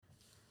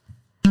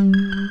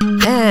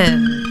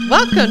And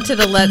welcome to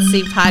the Let's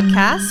See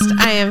podcast.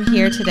 I am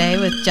here today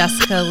with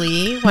Jessica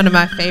Lee, one of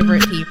my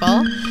favorite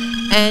people,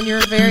 and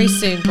you're very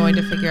soon going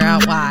to figure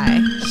out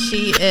why.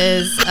 She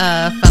is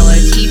a fellow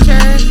teacher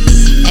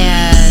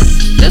and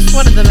just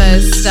one of the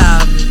most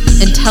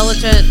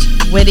intelligent,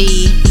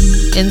 witty,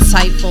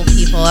 insightful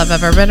people I've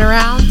ever been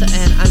around,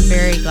 and I'm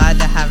very glad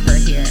to have her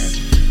here.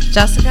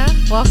 Jessica,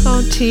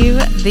 welcome to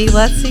the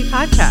Let's See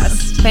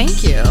podcast.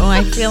 Thank you.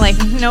 I feel like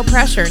no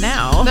pressure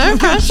now. No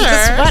pressure.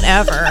 Just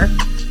whatever.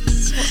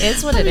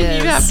 It's what it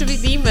is. You have to be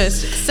the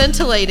most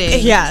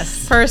scintillating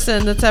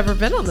person that's ever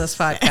been on this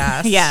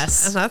podcast.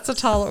 Yes. And that's a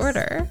tall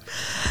order.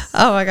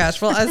 Oh my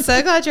gosh. Well, I'm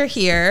so glad you're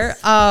here.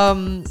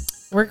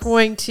 We're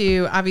going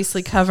to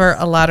obviously cover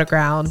a lot of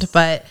ground,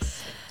 but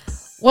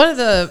one of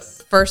the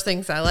first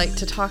things I like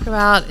to talk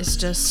about is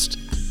just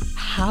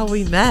how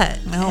we met.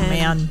 Oh,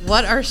 man.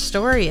 What our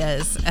story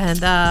is.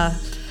 And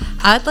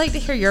I'd like to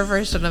hear your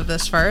version of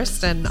this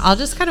first, and I'll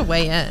just kind of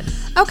weigh in.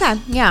 Okay.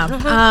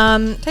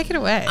 Yeah. Take it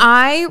away.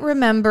 I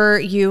remember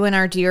you and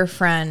our dear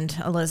friend,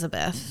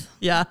 Elizabeth,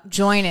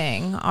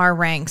 joining our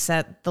ranks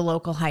at the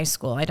local high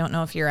school. I don't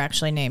know if you're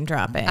actually name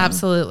dropping.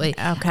 Absolutely.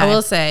 Okay. I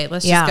will say,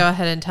 let's just go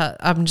ahead and tell,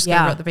 I'm just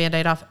going to rip the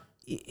Band-Aid off.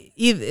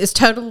 It's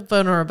total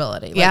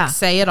vulnerability. Like,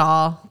 say it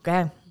all.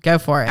 Okay. Go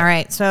for it. All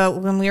right. So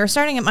when we were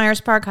starting at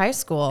Myers Park High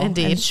School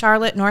in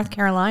Charlotte, North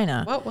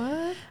Carolina.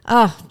 What?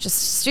 Oh,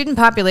 just student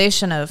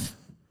population of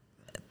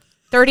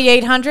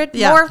 3,800.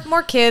 Yeah.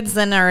 More kids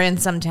than are in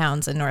some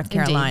towns in North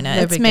Carolina.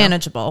 No it's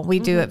manageable. We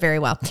do it very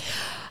well.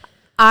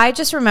 I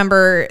just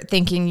remember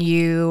thinking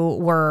you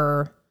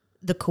were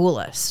the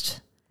coolest.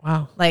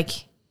 Wow. Like,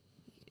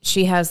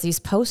 she has these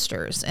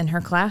posters in her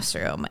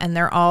classroom, and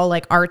they're all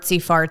like artsy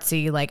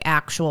fartsy, like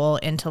actual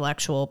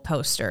intellectual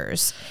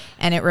posters.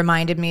 And it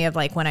reminded me of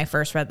like when I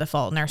first read The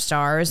Fault in Our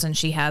Stars, and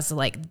she has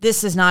like,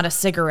 "This is not a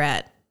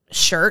cigarette"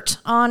 shirt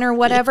on or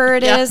whatever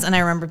it is. And I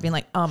remember being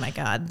like, oh my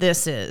God,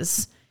 this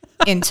is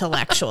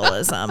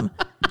intellectualism.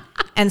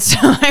 And so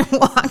I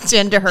walked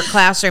into her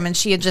classroom, and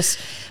she had just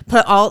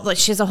put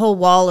she has a whole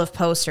wall of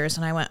posters.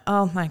 And I went,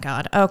 oh my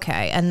God.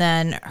 Okay. And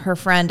then her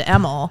friend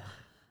Emil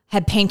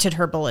had painted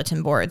her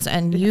bulletin boards,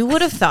 and you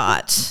would have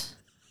thought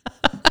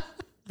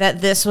that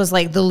this was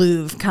like the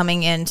Louvre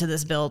coming into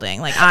this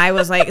building. Like, I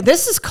was like,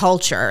 this is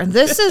culture.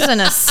 This is an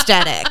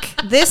aesthetic.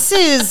 This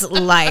is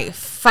life.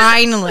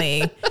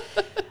 Finally,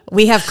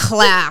 we have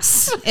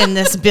class in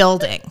this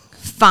building.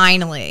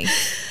 Finally.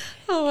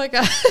 Oh my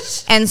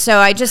gosh. And so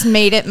I just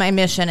made it my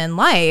mission in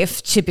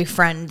life to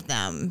befriend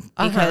them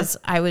because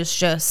I was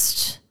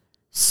just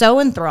so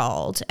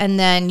enthralled. And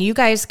then you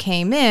guys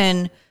came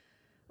in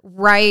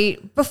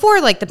right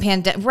before like the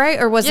pandemic, right?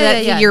 Or was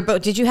that the year?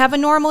 But did you have a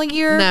normal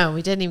year? No,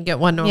 we didn't even get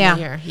one normal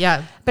year.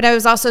 Yeah. But I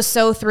was also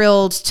so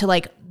thrilled to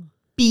like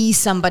be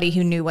somebody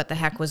who knew what the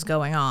heck was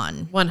going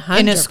on 100%.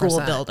 In a school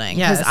building.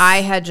 Because I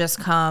had just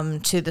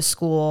come to the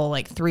school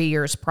like 3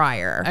 years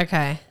prior.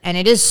 Okay. And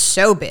it is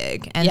so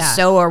big and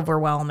so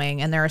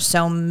overwhelming. And there are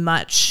so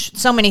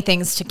many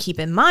things to keep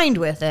in mind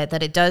with it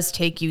that it does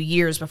take you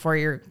years before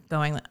you're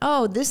going,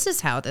 oh, this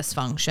is how this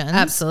functions.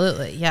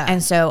 Absolutely. Yeah.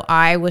 And so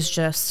I was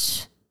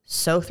just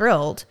so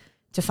thrilled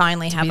to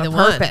finally have a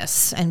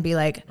purpose and be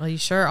like, well, you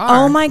sure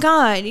are. Oh my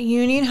God,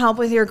 you need help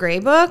with your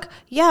grade book?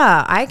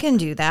 Yeah, I can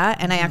do that.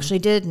 And I actually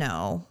did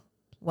know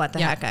what the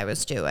heck I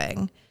was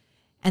doing.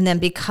 And then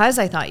because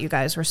I thought you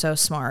guys were so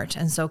smart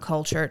and so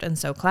cultured and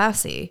so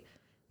classy,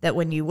 that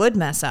when you would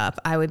mess up,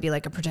 I would be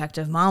like a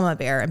protective mama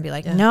bear and be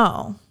like,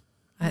 no,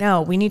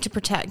 we need to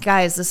protect.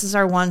 Guys, this is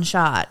our one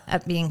shot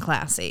at being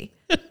classy.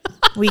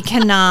 We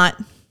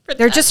cannot...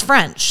 They're just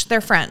French.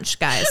 They're French,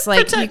 guys.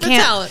 Like, protect you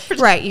can't, the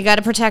talent. Right. You got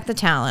to protect the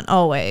talent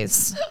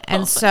always.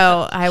 And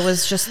so I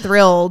was just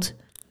thrilled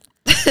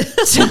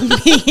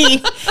to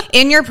be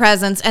in your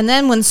presence. And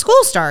then when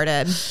school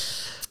started,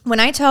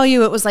 when I tell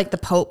you it was like the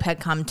Pope had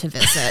come to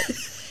visit,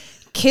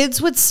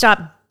 kids would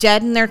stop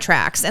dead in their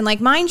tracks. And like,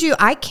 mind you,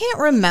 I can't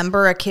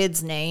remember a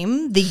kid's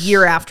name the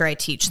year after I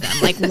teach them.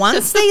 Like,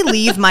 once they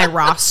leave my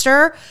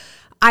roster,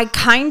 I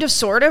kind of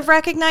sort of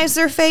recognize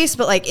their face,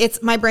 but like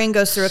my brain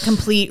goes through a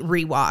complete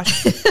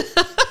rewash.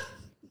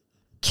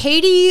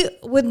 Katie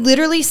would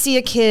literally see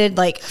a kid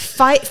like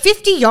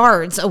 50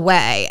 yards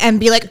away and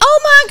be like, oh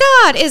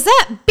my God, is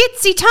that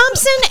Bitsy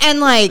Thompson?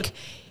 And like,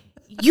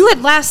 you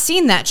had last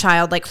seen that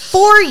child like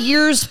 4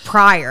 years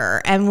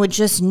prior and would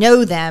just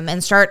know them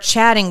and start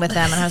chatting with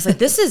them. And I was like,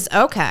 this is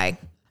okay.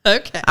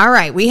 Okay. All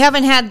right. We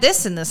haven't had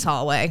this in this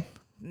hallway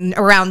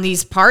around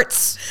these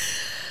parts.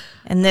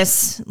 In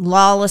this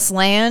lawless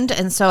land.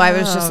 And so I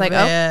was just like,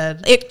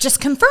 man. It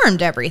just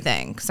confirmed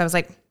everything. So I was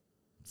like,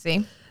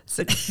 see,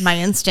 my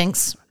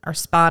instincts are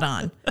spot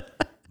on.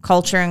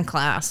 Culture and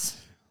class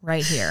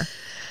right here.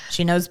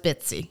 She knows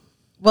Bitsy.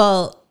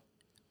 Well,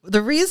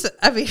 the reason,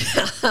 I mean,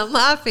 I'm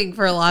laughing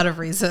for a lot of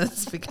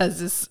reasons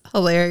because it's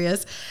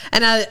hilarious.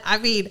 And I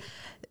mean,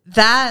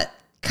 that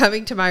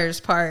coming to Myers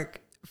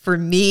Park for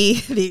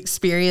me, the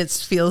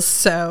experience feels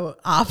so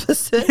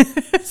opposite.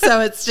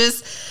 So it's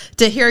just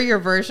to hear your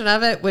version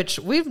of it, which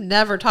we've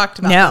never talked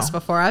about this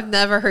before. I've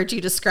never heard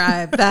you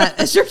describe that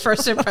as your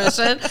first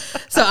impression.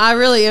 So I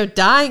really am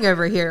dying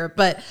over here.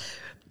 But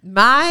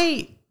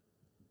my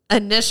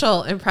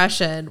initial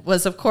impression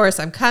was, of course,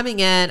 I'm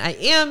coming in. I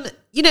am,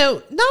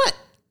 not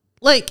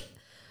like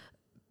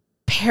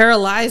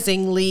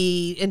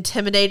paralyzingly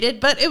intimidated,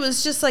 but it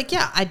was just like,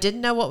 I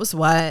didn't know what was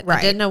what. Right.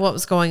 I didn't know what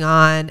was going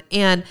on.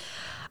 And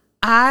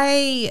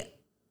I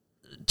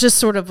just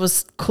sort of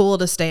was cool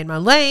to stay in my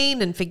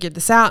lane and figured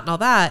this out and all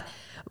that.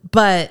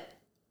 But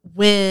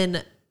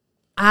when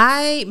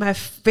my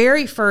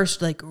very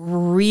first like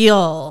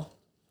real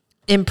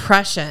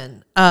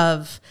impression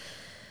of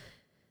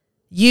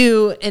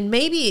you, and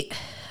maybe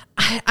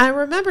I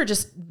remember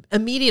just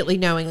immediately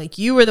knowing like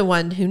you were the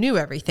one who knew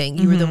everything.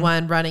 You were the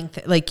one running,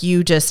 like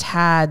you just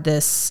had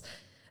this,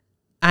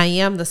 I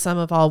am the sum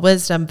of all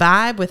wisdom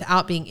vibe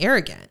without being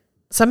arrogant.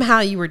 Somehow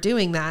you were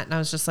doing that. And I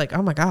was just like,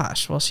 oh my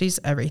gosh, well, she's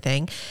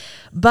everything.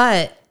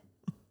 But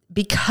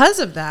because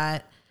of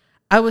that,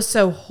 I was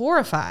so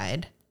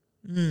horrified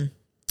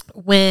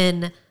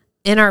when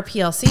in our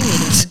PLC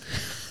meeting,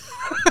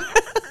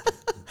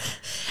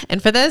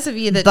 and for those of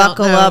you that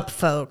buckle don't know, up,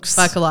 folks,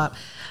 buckle up.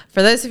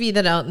 For those of you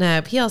that don't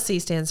know, PLC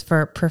stands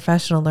for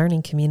Professional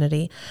Learning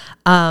Community.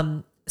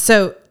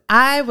 So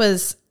I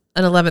was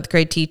an 11th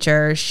grade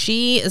teacher.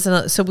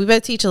 So we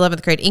both teach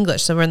 11th grade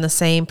English. So we're in the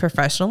same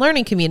professional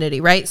learning community,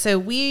 right? So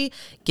we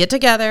get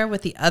together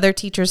with the other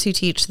teachers who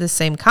teach the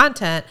same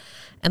content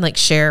and like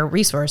share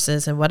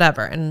resources and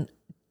whatever. And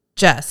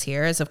Jess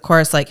here is of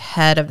course like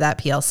head of that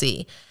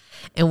PLC.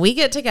 And we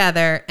get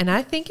together and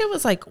I think it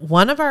was like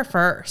one of our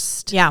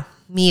first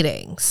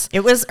meetings.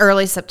 It was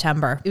early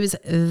September. It was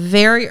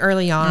very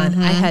early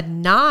on. I had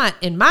not,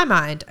 in my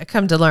mind, I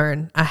come to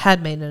learn, I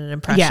had made an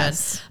impression.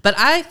 Yes. But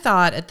I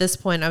thought at this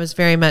point I was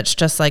very much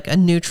just like a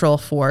neutral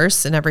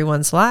force in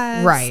everyone's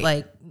lives. Right.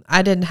 Like I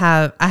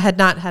had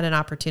not had an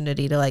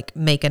opportunity to like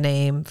make a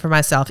name for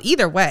myself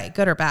either way,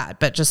 good or bad,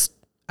 but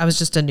I was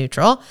just a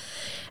neutral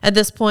at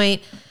this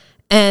point.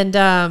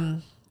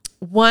 And,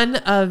 one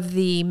of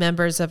the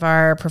members of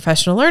our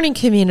professional learning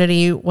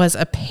community was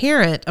a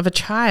parent of a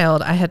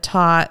child I had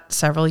taught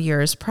several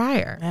years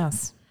prior.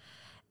 Yes.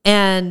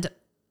 And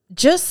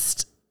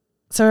just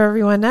so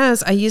everyone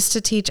knows, I used to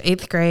teach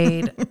 8th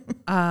grade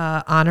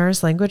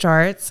honors language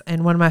arts.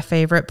 And one of my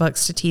favorite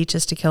books to teach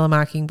is To Kill a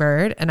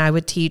Mockingbird. And I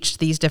would teach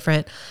these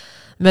different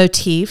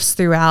motifs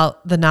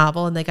throughout the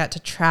novel. And they got to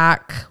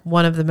track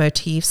one of the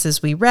motifs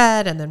as we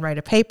read and then write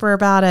a paper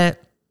about it.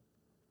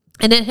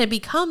 And it had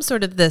become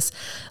sort of this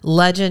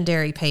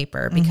legendary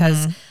paper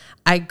because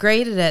I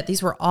graded it.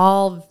 These were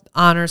all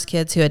honors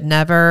kids who had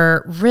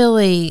never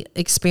really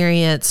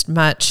experienced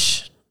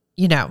much,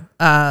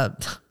 I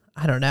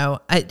don't know.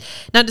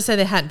 Not to say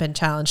they hadn't been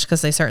challenged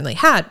because they certainly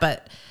had,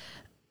 but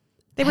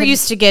they were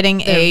used to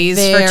getting A's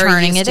for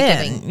turning it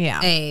in.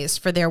 Yeah. A's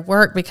for their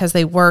work because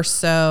they were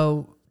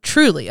so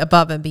truly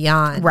above and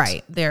beyond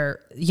their,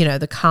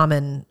 the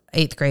common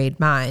 8th grade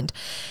mind.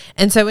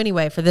 And so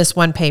anyway, for this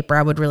one paper,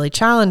 I would really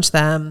challenge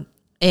them,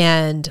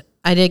 and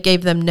I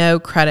gave them no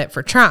credit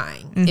for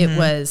trying. It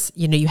was,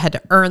 you had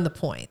to earn the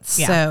points.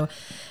 Yeah.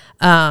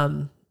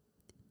 So,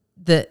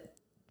 the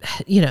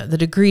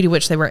degree to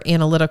which they were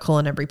analytical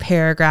in every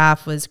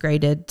paragraph was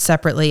graded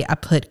separately. I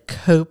put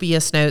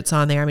copious notes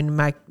on there. I mean,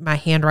 my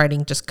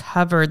handwriting just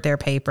covered their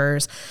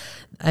papers.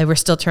 I were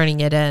still turning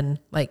it in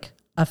like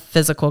a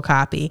physical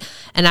copy,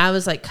 and I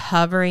was like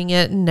covering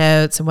it in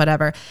notes and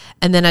whatever.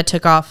 And then I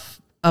took off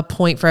a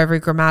point for every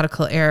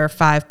grammatical error,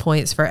 5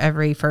 points for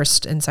every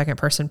first and second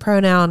person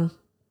pronoun.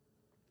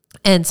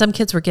 And some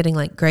kids were getting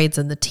like grades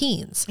in the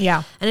teens.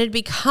 Yeah. And it had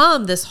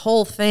become this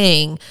whole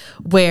thing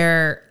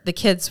where the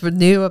kids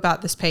knew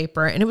about this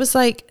paper, and it was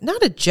like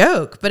not a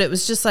joke, but it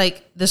was just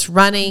like this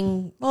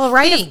running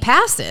rite of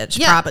passage.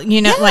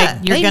 Probably, like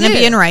you're going to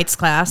be in rights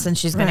class and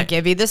she's going to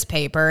give you this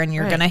paper and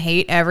you're going to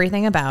hate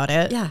everything about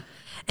it. Yeah.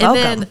 And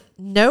then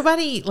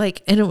nobody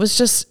and it was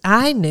just,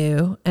 I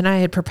knew, and I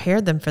had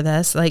prepared them for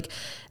this. Like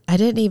I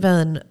didn't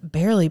even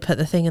barely put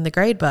the thing in the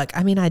grade book.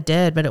 I mean, I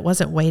did, but it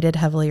wasn't weighted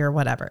heavily or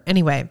whatever.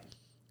 Anyway,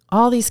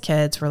 all these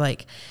kids were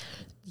like,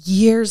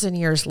 years and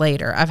years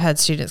later, I've had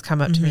students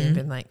come up to me and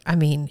been like, I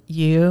mean,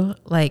 you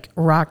like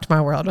rocked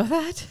my world with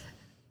that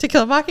To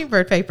Kill a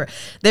Mockingbird paper.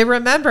 They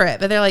remember it,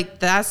 but they're like,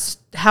 that's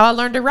how I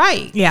learned to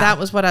write. Yeah. That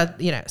was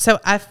what so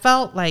I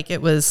felt like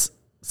it was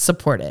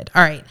supported.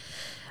 All right.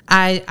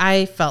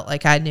 I felt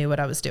like I knew what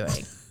I was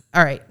doing.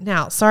 All right.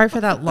 Now, sorry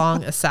for that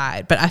long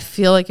aside, but I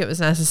feel like it was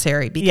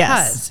necessary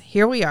because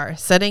here we are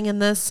sitting in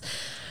this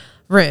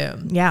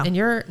room. Yeah.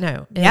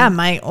 And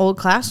my old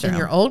classroom. In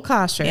your old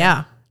classroom.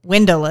 Yeah.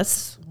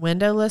 Windowless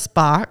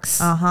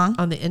box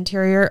on the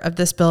interior of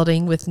this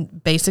building with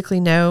basically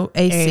no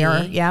AC.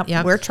 Air.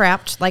 Yeah. We're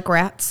trapped like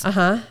rats.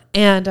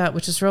 And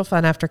which is real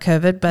fun after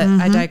COVID, but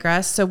I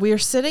digress. So we are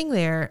sitting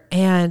there,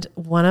 and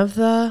one of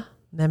the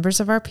members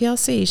of our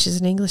PLC, she's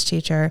an English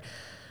teacher,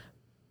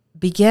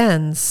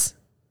 begins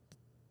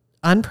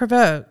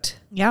unprovoked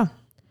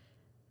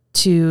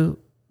to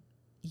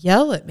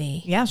yell at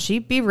me. Yeah, she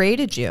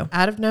berated you.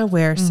 Out of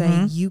nowhere,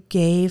 saying, you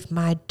gave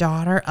my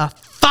daughter a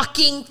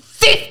fucking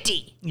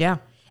 50. Yeah.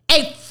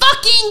 A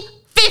fucking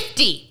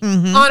 50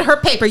 on her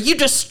paper. You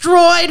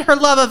destroyed her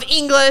love of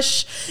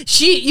English.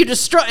 You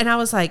destroyed. And I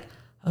was like,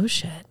 oh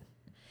shit.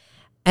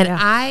 And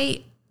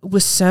I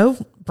was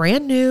so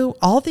brand new,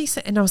 all these,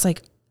 and I was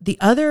like, the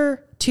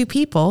other two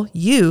people,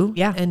 you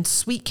and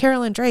sweet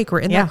Carolyn Drake, were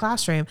in that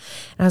classroom.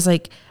 And I was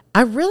like,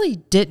 I really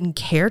didn't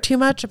care too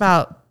much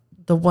about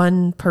the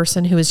one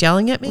person who was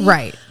yelling at me.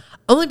 Right.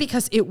 Only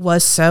because it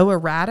was so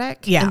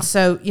erratic. Yeah. And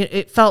so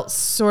it felt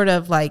sort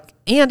of like,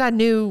 and I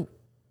knew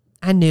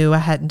I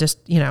hadn't just,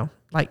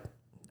 like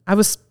I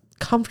was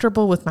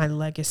comfortable with my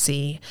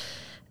legacy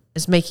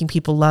as making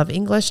people love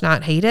English,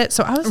 not hate it.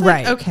 So I was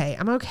like, okay,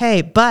 I'm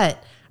okay.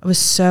 But I was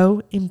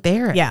so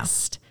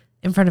embarrassed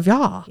in front of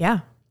y'all. Yeah.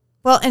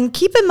 Well, and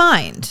keep in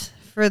mind,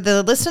 for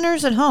the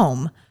listeners at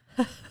home,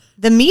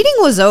 the meeting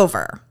was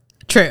over.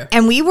 True.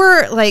 And we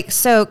were like,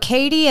 so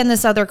Katie and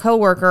this other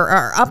coworker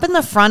are up in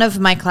the front of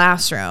my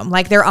classroom,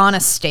 like they're on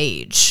a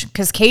stage,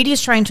 because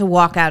Katie's trying to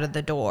walk out of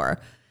the door.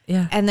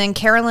 Yeah. And then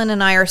Carolyn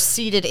and I are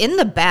seated in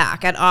the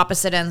back at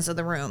opposite ends of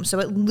the room. So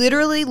it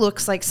literally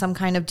looks like some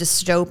kind of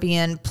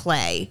dystopian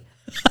play.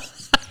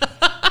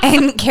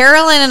 And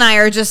Carolyn and I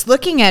are just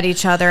looking at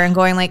each other and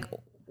going like,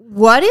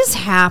 what is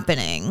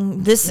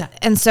happening?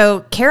 And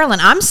so Carolyn,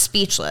 I'm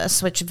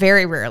speechless, which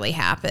very rarely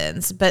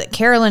happens, but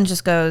Carolyn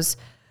just goes,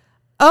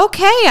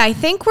 okay, I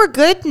think we're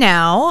good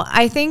now.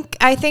 I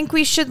think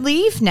we should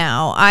leave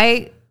now.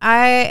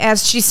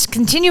 As she's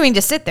continuing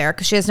to sit there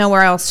because she has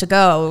nowhere else to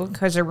go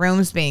because her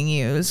room's being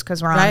used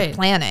because we're on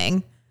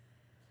planning.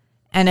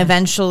 And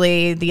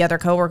eventually the other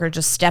coworker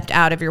just stepped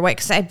out of your way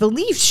because I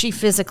believe she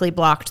physically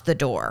blocked the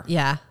door.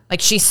 Yeah.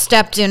 Like she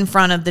stepped in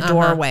front of the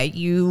doorway.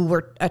 You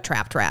were a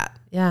trapped rat.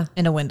 Yeah.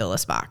 In a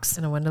windowless box.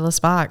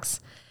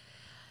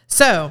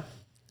 So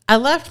I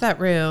left that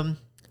room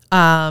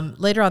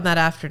later on that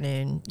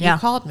afternoon. You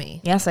called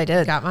me. Yes, I did.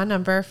 You got my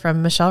number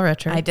from Michelle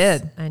Richards. I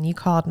did. And you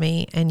called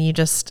me and you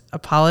just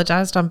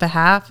apologized on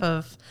behalf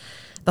of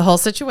the whole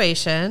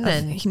situation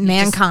and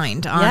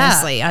mankind,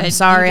 honestly. I'm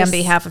sorry on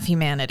behalf of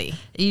humanity.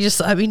 You just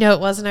let me know it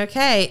wasn't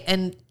okay.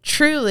 And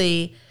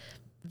truly,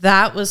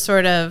 that was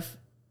sort of,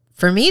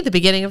 for me, the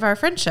beginning of our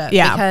friendship.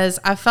 Yeah. Because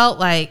I felt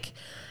like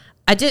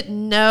I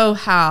didn't know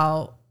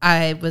how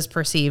I was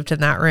perceived in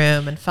that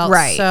room and felt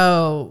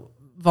so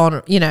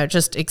vulnerable,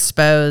 just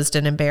exposed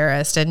and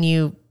embarrassed. And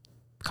you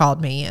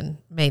called me and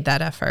made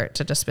that effort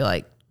to just be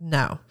like,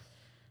 no.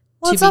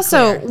 Well, it's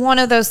also one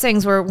of those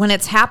things where when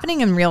it's happening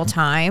in real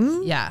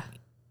time,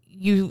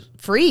 you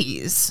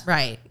freeze.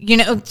 Right.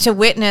 To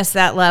witness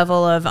that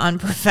level of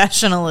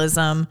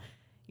unprofessionalism,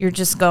 you're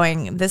just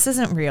going, this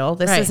isn't real.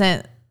 This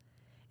isn't.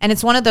 And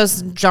it's one of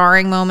those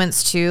jarring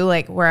moments too,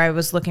 like where I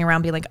was looking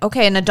around being like,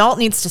 okay, an adult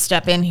needs to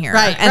step in here.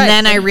 Right. And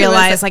then I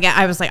realized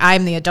I was like,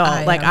 I'm the adult.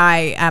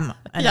 I am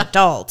an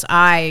adult.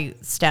 I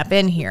step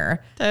in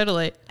here.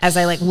 Totally. As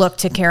I look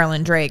to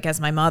Carolyn Drake as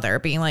my mother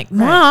being like,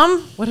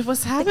 Mom, what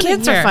was happening? The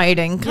kids are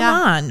fighting. Come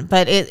on.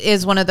 But it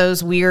is one of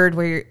those weird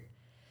where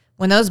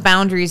when those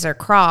boundaries are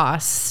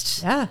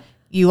crossed,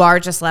 you are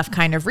just left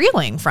kind of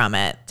reeling from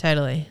it.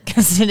 Totally.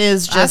 Because it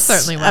is just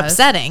certainly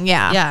upsetting.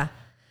 Yeah. Yeah.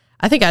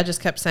 I think I just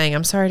kept saying,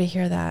 I'm sorry to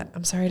hear that.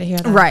 I'm sorry to hear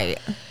that. Right.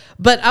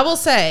 But I will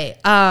say,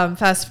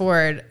 fast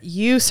forward,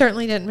 you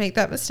certainly didn't make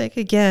that mistake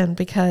again,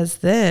 because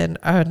then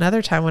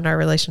another time when our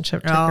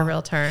relationship took a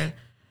real turn.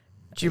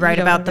 Did you write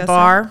about the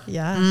bar?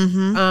 Yeah.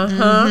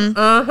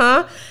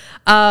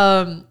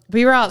 Mm-hmm.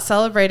 We were out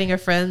celebrating a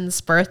friend's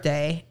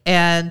birthday,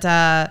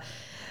 and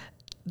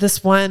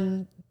this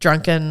one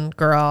drunken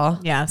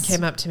girl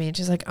came up to me and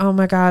she's like, oh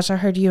my gosh, I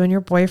heard you and your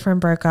boyfriend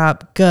broke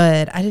up.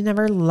 Good. I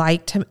never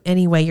liked him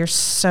anyway. You're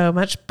so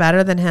much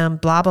better than him.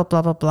 Blah, blah,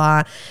 blah, blah,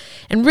 blah.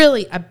 And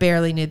really, I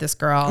barely knew this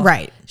girl.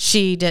 Right.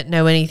 She didn't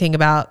know anything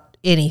about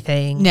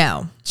anything.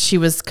 No. She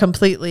was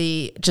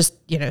completely just,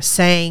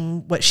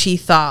 saying what she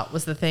thought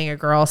was the thing a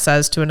girl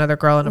says to another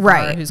girl in a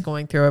bar who's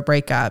going through a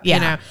breakup.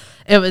 Yeah.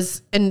 It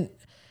was, and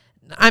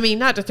I mean,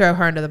 not to throw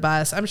her under the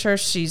bus. I'm sure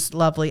she's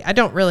lovely. I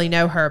don't really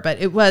know her,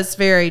 but it was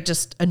very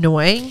just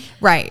annoying.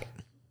 Right.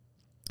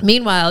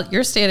 Meanwhile,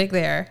 you're standing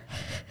there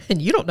and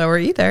you don't know her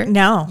either.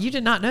 No. You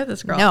did not know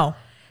this girl. No.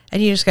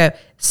 And you just go,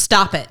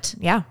 stop it.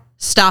 Yeah.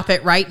 Stop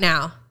it right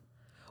now.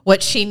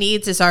 What she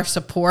needs is our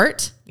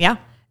support. Yeah.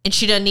 And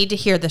she doesn't need to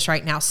hear this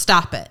right now.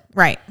 Stop it.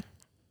 Right.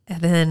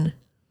 And then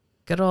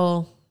good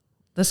old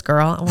this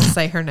girl, I won't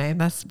say her name,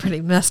 that's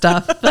pretty messed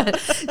up, but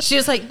she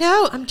was like,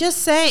 no, I'm just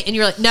saying. And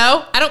you're like,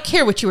 no, I don't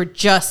care what you were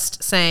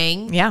just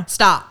saying. Yeah.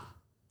 Stop.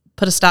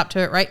 Put a stop to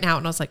it right now.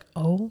 And I was like,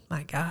 oh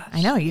my gosh.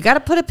 I know. You got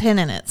to put a pin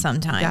in it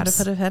sometimes. You got to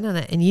put a pin in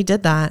it. And you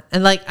did that.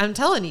 And I'm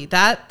telling you,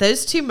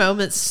 those two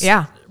moments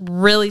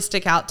really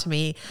stick out to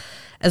me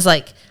as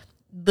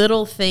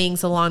little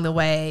things along the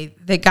way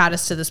that got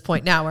us to this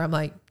point now where I'm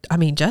like, I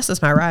mean, Jess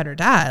is my ride or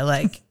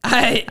die.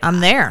 I'm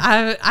there.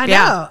 I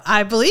know.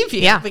 I believe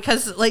you. Yeah.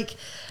 Because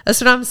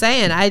that's what I'm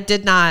saying. I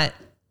did not.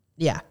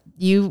 Yeah.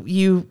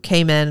 you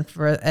came in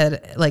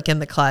like in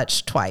the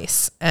clutch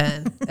twice,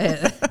 and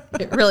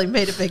it really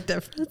made a big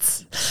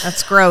difference.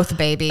 That's growth,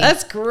 baby.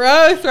 That's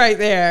growth right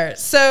there.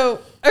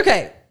 So,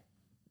 okay,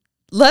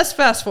 let's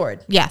fast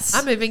forward. Yes.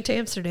 I'm moving to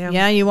Amsterdam.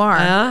 Yeah, you are.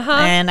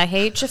 And I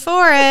hate you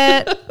for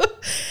it.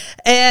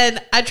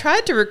 And I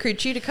tried to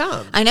recruit you to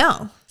come. I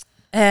know.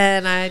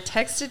 And I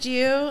texted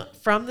you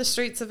from the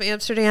streets of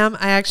Amsterdam.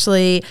 I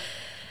actually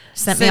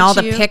sent me all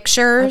the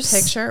pictures.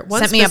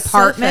 Sent me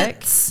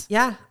apartments.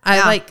 Yeah.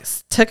 I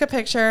took a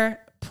picture,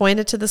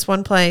 pointed to this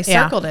one place,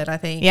 circled it, I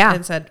think,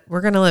 and said,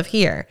 we're going to live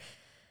here.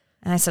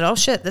 And I said, oh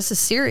shit, this is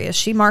serious.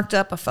 She marked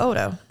up a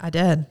photo. I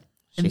did.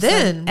 And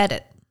then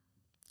edit.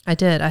 I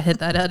did. I hit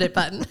that edit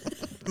button.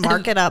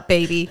 Mark it up,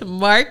 baby.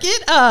 Mark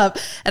it up.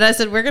 And I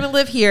said, we're going to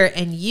live here.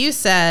 And you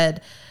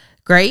said,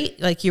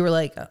 great. Like, you were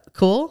like,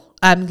 cool.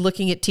 I'm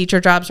looking at teacher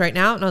jobs right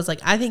now. And I was like,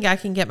 I think I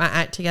can get my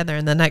act together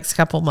in the next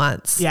couple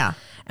months. Yeah.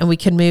 And we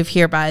can move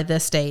here by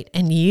this date.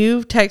 And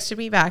you texted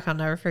me back. I'll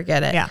never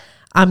forget it. Yeah.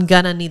 I'm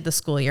going to need the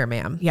school year,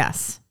 ma'am.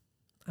 Yes.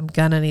 I'm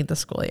going to need the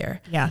school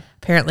year. Yeah.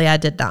 Apparently I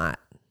did not.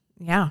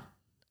 Yeah.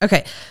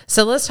 Okay.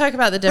 So let's talk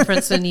about the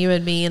difference in you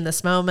and me in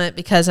this moment,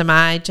 because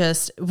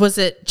was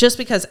it just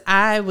because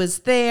I was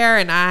there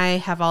and I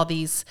have all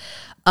these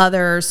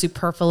other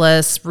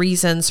superfluous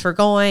reasons for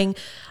going?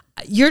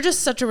 You're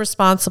just such a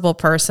responsible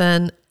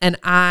person, and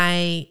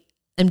I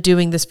am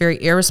doing this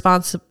very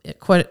irresponsible,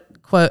 quote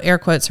air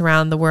quotes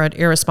around the word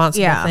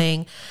irresponsible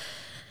thing.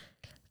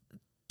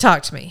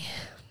 Talk to me.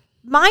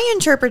 My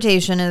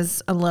interpretation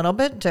is a little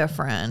bit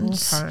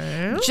different.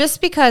 Okay.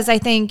 Just because I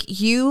think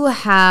you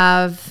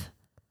have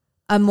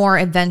a more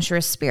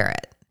adventurous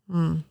spirit.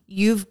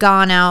 You've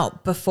gone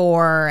out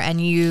before and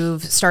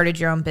you've started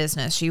your own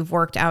business. You've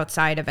worked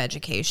outside of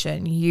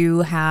education.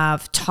 You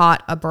have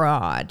taught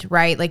abroad,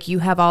 right? Like, you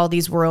have all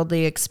these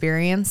worldly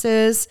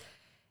experiences.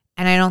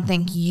 And I don't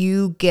think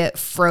you get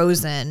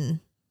frozen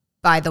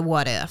by the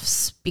what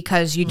ifs,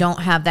 because you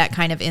don't have that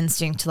kind of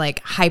instinct to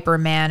like hyper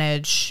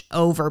manage,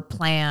 over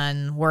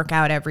plan, work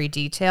out every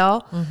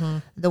detail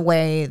the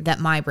way that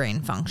my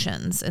brain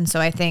functions. And so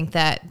I think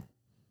that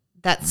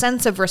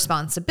sense of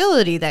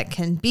responsibility that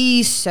can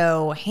be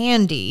so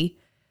handy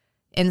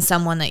in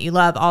someone that you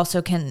love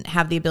also can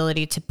have the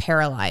ability to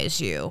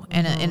paralyze you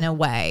in a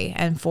way,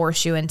 and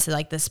force you into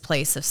like this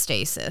place of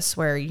stasis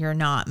where you're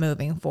not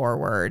moving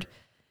forward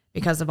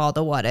because of all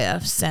the what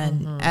ifs.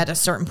 And at a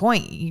certain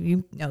point,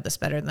 you know this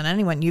better than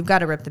anyone, you've got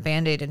to rip the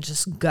Band-Aid and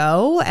just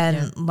go,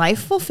 and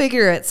life will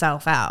figure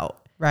itself out.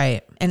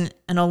 Right. In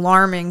an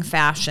alarming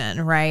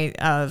fashion, right?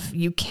 Of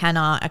you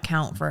cannot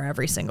account for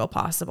every single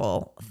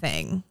possible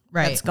thing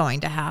that's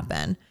going to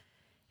happen.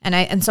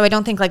 And so I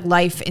don't think like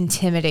life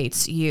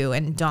intimidates you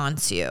and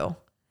daunts you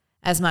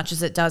as much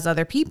as it does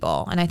other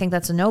people. And I think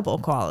that's a noble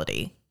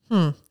quality.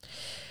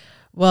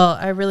 Well,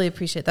 I really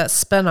appreciate that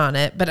spin on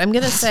it, but I'm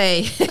going to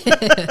say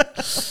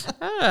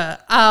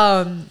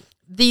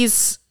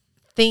these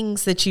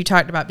things that you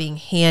talked about being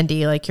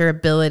handy, like your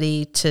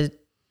ability to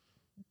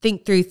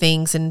think through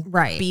things and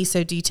be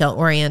so detail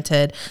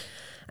oriented.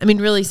 I mean,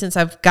 really, since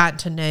I've gotten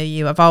to know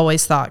you, I've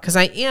always thought, because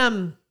I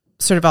am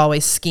sort of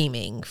always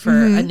scheming for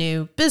a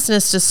new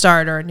business to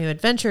start or a new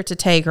adventure to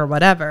take or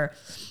whatever,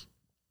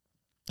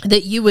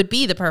 that you would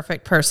be the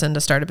perfect person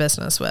to start a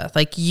business with.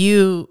 Like,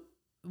 you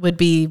would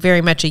be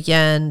very much a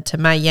yin to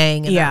my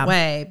yang in that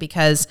way,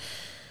 because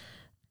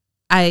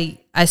I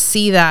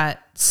see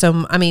that.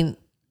 So, I mean,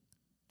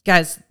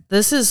 guys,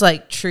 this is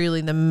like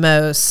truly the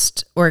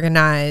most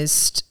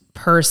organized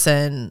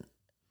person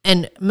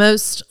and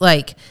most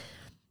like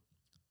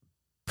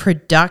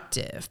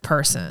productive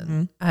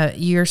person.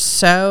 You're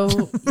so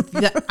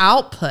the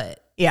output,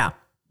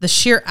 the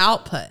sheer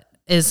output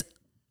is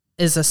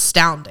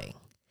astounding.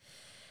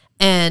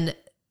 And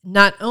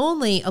not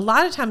only, a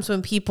lot of times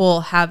when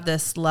people have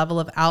this level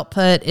of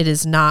output, it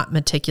is not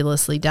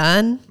meticulously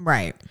done.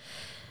 Right.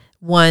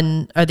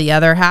 One or the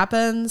other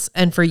happens.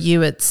 And for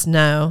you, it's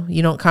no,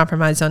 you don't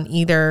compromise on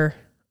either,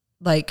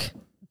 like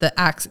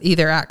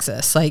either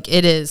axis. Like,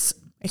 it is.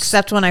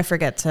 Except when I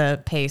forget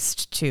to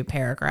paste 2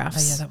 paragraphs.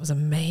 Oh yeah, that was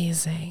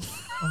amazing.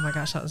 Oh my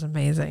gosh, that was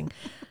amazing.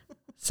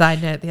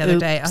 Side note, the other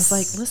day, I was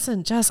like,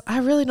 listen, Jess, I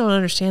really don't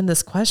understand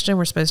this question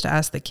we're supposed to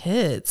ask the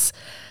kids.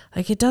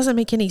 Like, it doesn't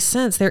make any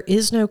sense. There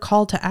is no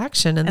call to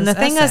action in this essay. And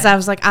the thing is, I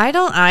was like, I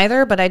don't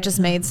either, but I just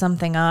made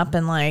something up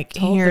and like,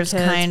 here's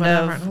kind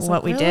of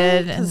what we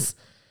did. And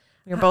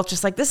we were both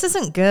just like, this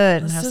isn't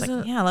good. And I was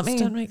like, yeah, this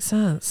doesn't make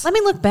sense. Let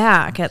me look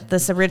back at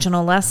this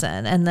original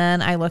lesson. And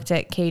then I looked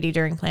at Katie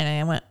during planning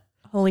and I went,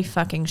 holy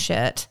fucking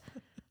shit.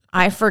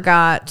 I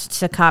forgot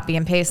to copy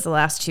and paste the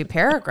last 2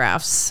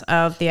 paragraphs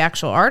of the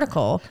actual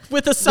article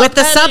with the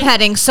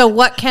subheading. So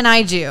what can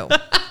I do?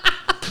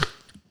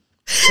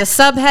 The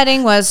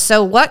subheading was,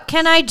 so what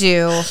can I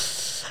do?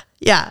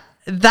 Yeah,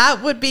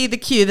 that would be the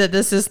cue that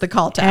this is the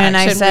call to action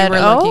I said, we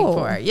were looking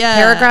for. Yeah.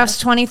 Paragraphs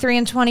 23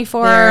 and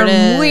 24 are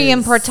muy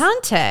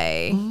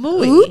importante.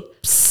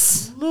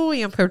 Oops.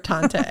 Muy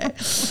importante.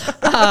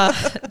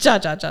 Ja.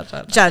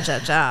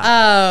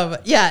 Ja.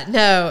 Yeah,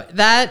 no,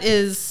 that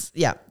is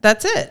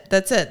that's it.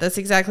 That's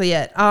exactly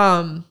it.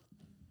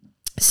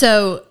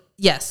 So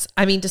yes,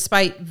 I mean,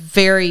 despite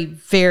very,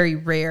 very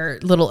rare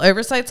little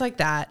oversights like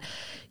that,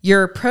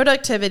 your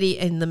productivity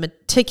and the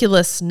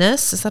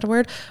meticulousness, is that a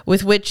word,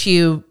 with which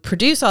you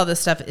produce all this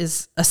stuff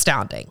is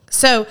astounding.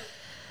 So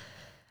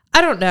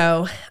I don't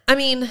know. I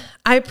mean,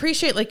 I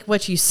appreciate like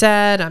what you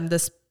said. I'm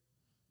this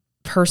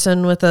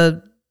person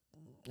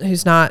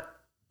who's not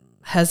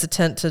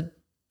hesitant to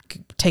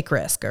take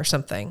risk or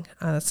something.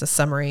 That's a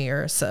summary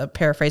or a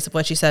paraphrase of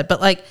what you said.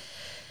 But like,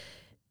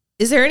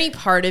 is there any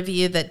part of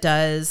you that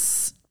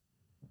does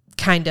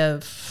kind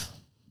of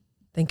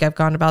think I've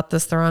gone about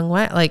this the wrong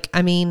way? Like,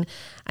 I mean,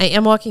 I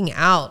am walking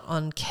out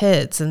on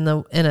kids in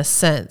a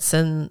sense.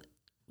 And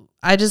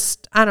I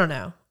don't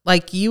know,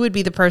 like you would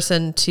be the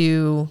person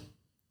to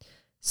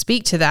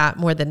speak to that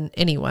more than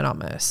anyone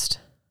almost.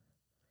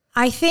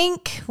 I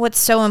think what's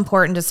so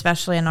important,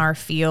 especially in our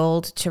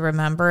field, to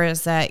remember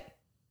is that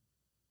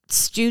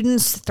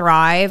students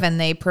thrive and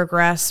they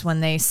progress when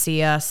they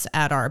see us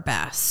at our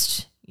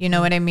best. You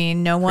know what I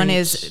mean? No one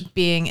is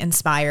being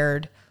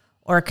inspired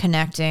or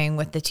connecting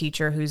with the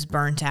teacher who's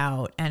burnt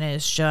out and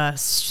is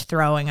just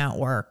throwing out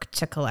work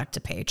to collect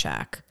a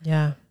paycheck.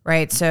 Yeah.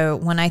 Right. So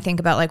when I think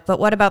about like, but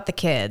what about the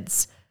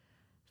kids?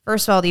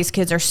 First of all, these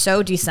kids are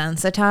so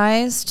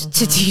desensitized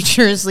to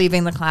teachers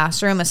leaving the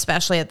classroom,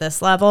 especially at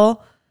this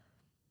level.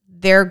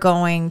 They're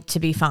going to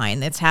be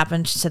fine. It's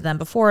happened to them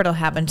before. It'll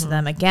happen to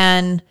them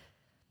again.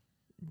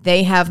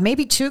 They have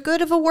maybe too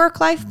good of a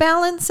work-life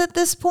balance at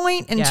this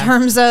point in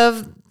terms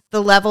of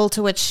the level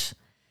to which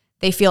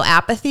they feel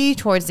apathy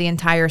towards the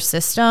entire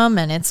system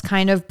and its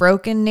kind of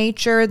broken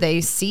nature.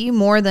 They see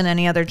more than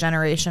any other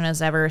generation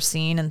has ever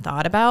seen and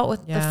thought about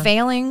with the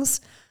failings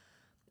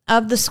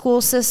of the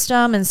school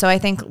system. And so I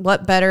think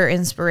what better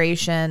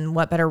inspiration,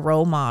 what better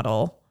role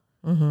model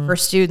for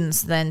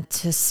students than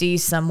to see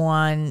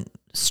someone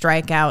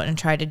strike out and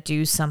try to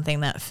do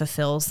something that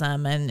fulfills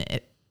them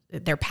and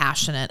they're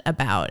passionate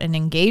about and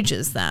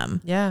engages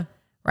them. Yeah.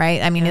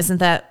 Right? I mean, isn't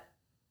that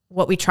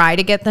what we try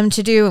to get them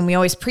to do? And we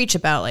always preach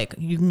about like,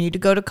 you need to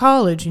go to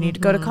college, you need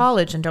to go to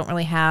college, and don't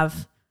really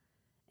have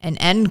an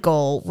end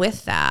goal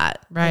with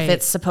that. Right. If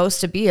it's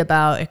supposed to be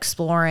about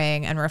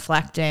exploring and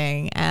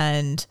reflecting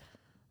and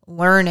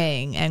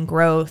learning and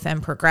growth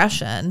and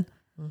progression,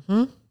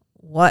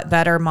 what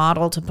better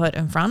model to put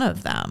in front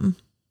of them?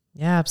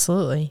 Yeah,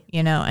 absolutely.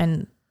 You know,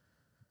 and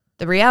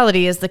the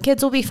reality is the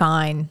kids will be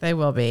fine. They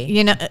will be.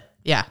 You know,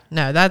 yeah,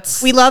 no,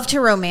 we love to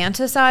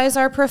romanticize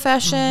our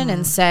profession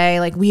and say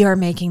like, we are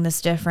making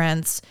this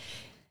difference.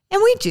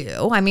 And we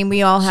do. I mean,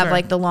 we all have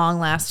like the long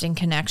lasting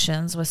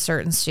connections with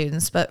certain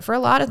students, but for a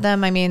lot of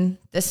them, I mean,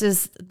 this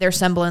is their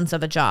semblance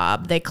of a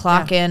job. They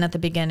clock in at the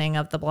beginning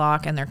of the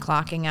block and they're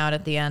clocking out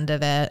at the end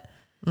of it.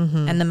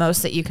 And the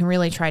most that you can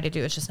really try to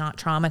do is just not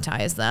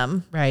traumatize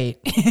them right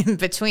in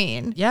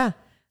between. Yeah.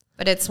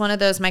 But it's one of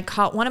those,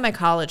 one of my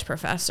college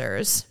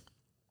professors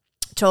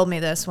told me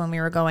this when we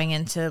were going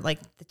into like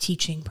the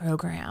teaching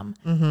program.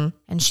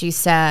 And she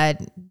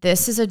said,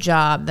 this is a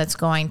job that's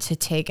going to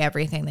take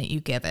everything that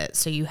you give it.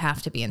 So you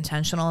have to be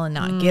intentional and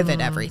not give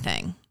it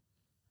everything.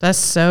 That's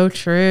so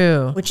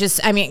true. Which is,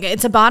 I mean,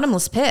 it's a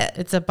bottomless pit.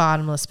 It's a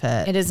bottomless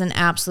pit. It is an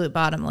absolute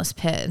bottomless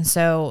pit. And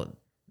so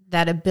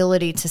that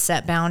ability to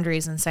set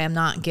boundaries and say, I'm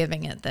not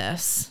giving it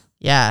this.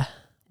 Yeah.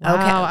 Wow,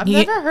 okay. I've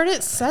never heard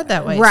it said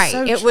that way. Right.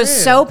 So it was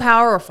so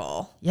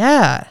powerful.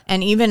 Yeah.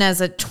 And even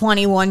as a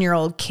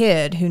 21-year-old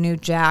kid who knew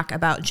Jack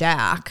about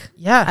Jack,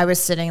 I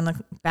was sitting in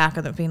the back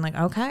of the being like,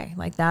 okay,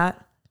 like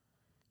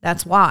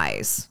that's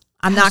wise.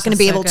 I'm not going to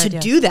be able to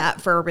do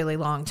that for a really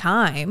long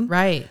time.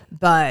 Right.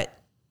 But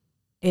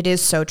it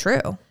is so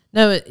true.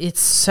 No, it's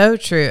so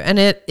true. And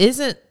it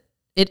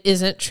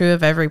isn't true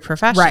of every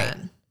profession. Right.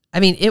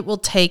 I mean, it will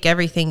take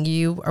everything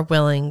you are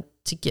willing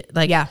to get.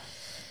 Like,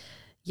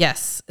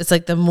 yes, it's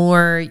like the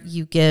more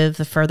you give,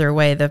 the further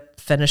away the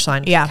finish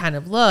line kind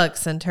of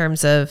looks in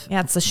terms of. Yeah,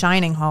 it's the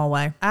shining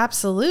hallway.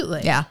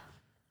 Absolutely. Yeah.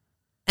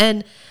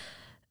 And,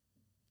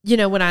 you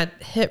know, when I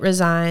hit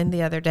resign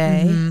the other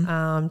day,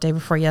 day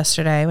before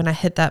yesterday, when I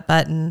hit that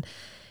button,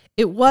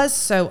 it was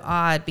so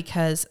odd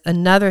because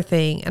another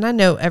thing, and I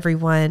know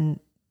everyone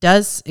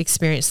does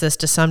experience this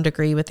to some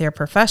degree with their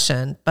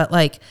profession, but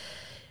like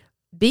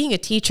being a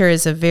teacher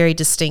is a very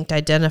distinct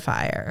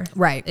identifier.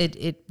 Right.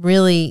 It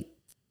really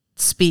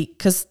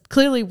because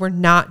clearly we're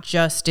not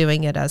just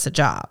doing it as a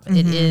job.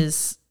 It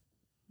is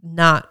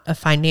not a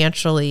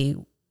financially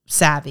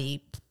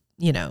savvy,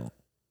 you know,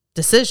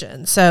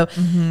 decision. So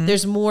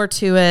there's more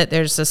to it.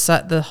 There's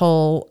the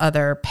whole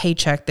other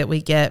paycheck that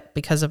we get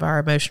because of our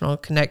emotional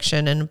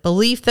connection and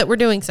belief that we're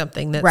doing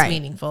something that's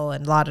meaningful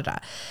and la da da.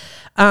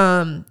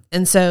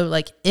 And so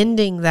like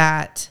ending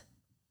that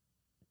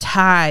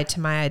tie to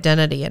my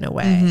identity in a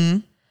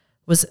way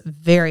was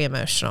very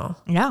emotional.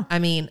 Yeah. I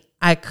mean,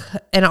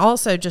 and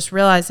also just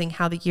realizing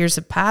how the years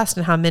have passed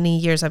and how many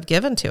years I've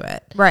given to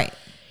it. Right.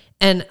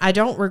 And I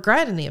don't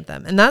regret any of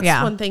them. And that's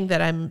one thing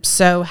that I'm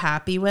so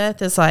happy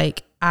with is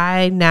like,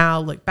 I now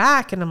look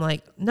back and I'm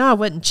like, no, I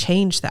wouldn't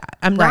change that.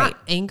 I'm not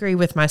angry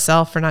with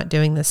myself for not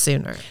doing this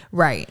sooner.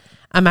 Right.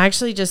 I'm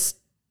actually just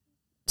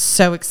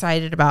so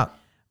excited about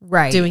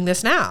doing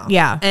this now.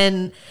 Yeah.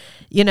 And,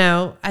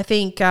 I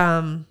think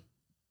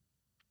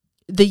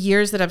the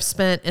years that I've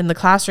spent in the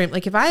classroom,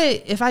 like if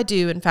I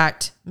do, in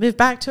fact, move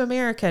back to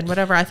America and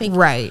whatever, I think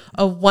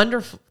a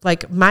wonderful,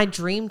 like my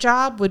dream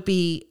job would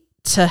be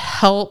to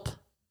help,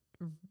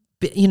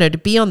 to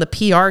be on the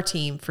PR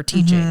team for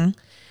teaching. Mm-hmm.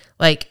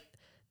 Like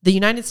the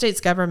United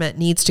States government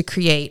needs to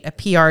create a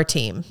PR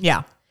team.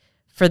 Yeah.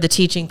 For the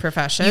teaching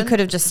profession. You could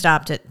have just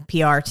stopped at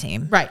PR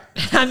team. Right.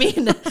 I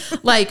mean,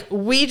 like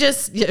we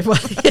just,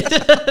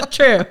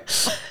 true.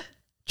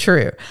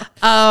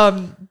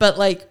 But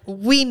like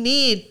we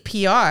need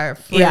PR.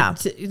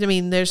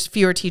 There's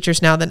fewer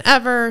teachers now than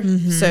ever.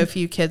 Mm-hmm. So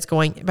few kids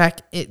going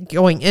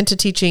into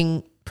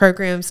teaching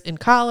programs in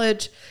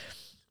college.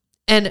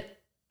 And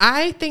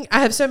I think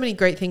I have so many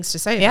great things to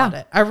say about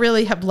it. I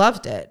really have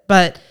loved it,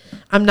 but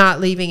I'm not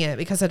leaving it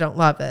because I don't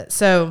love it.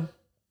 So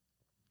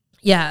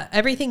yeah,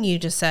 everything you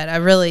just said,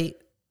 and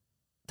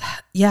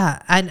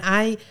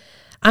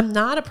I'm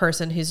not a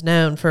person who's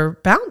known for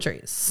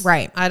boundaries.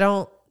 Right. I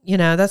don't,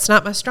 that's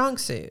not my strong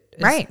suit.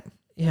 Right.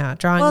 Yeah,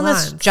 drawing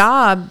lines. This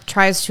job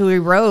tries to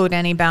erode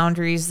any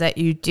boundaries that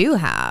you do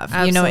have.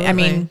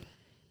 Absolutely.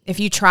 If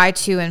you try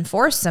to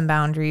enforce some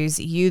boundaries,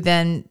 you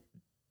then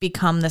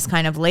become this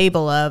kind of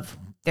label of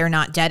they're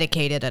not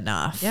dedicated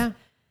enough. Yeah.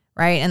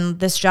 Right. And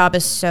this job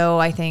is so,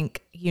 I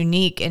think,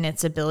 unique in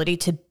its ability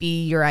to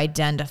be your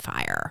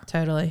identifier.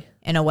 Totally.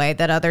 In a way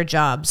that other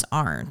jobs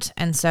aren't.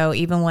 And so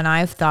even when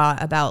I've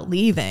thought about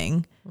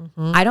leaving,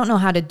 I don't know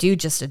how to do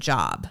just a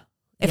job,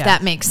 if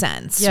that makes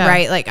sense. Yeah.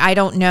 Right. Like, I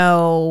don't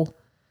know,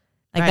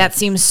 that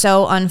seems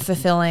so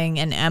unfulfilling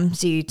and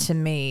empty to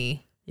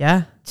me.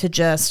 Yeah. To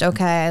just,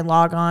 I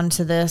log on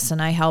to this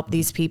and I help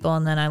these people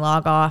and then I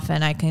log off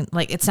and I can,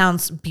 it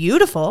sounds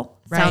beautiful.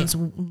 Sounds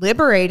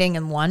liberating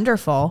and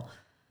wonderful,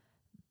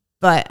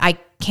 but I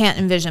can't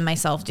envision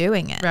myself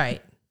doing it.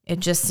 Right. It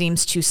just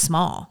seems too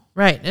small.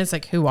 Right. And it's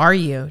like, who are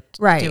you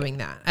doing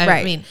that?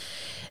 I mean,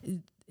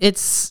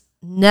 it's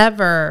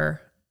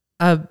never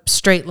a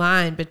straight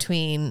line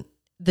between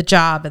the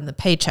job and the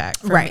paycheck.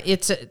 Right.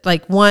 It's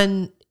like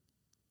one,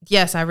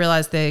 yes, I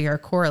realize they are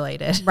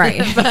correlated.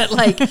 Right.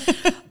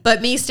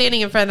 but me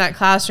standing in front of that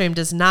classroom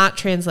does not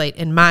translate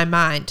in my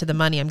mind to the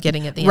money I'm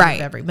getting at the end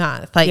of every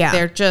month. Like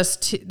they're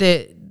just,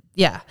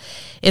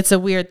 it's a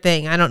weird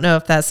thing. I don't know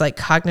if that's like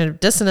cognitive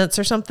dissonance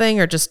or something,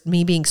 or just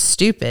me being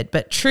stupid,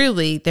 but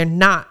truly they're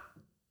not,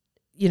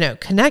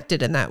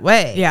 connected in that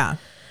way. Yeah.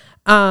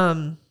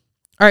 All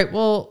right.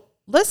 Well,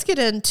 let's get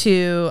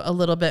into a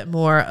little bit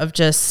more of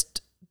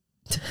just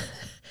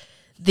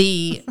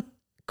the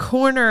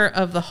corner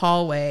of the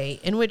hallway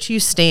in which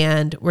you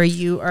stand, where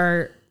you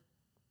are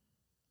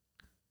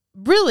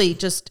really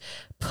just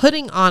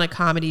putting on a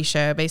comedy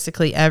show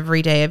basically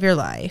every day of your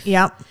life.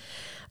 Yep.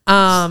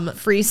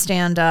 Free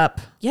stand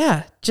up.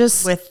 Yeah.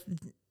 Just with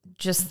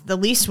the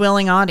least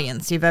willing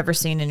audience you've ever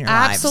seen in your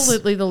lives.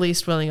 Absolutely the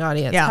least willing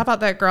audience. Yeah. How about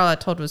that girl I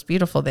told was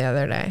beautiful the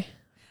other day?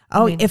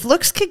 If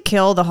looks could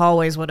kill, the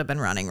hallways would have been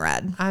running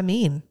red.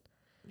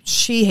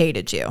 She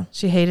hated you.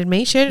 She hated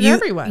me. She hated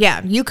everyone.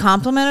 Yeah. You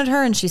complimented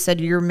her and she said,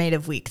 you're made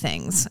of weak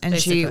things. And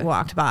basically. She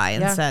walked by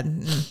and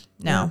said,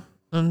 no,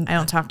 I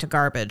don't talk to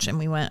garbage. And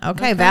we went,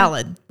 okay.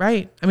 Valid.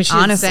 Right. I mean, she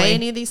didn't say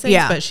any of these things,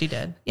 but she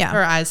did. Yeah.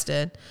 Her eyes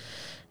did.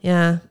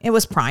 Yeah. It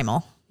was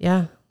primal.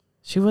 Yeah.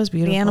 She was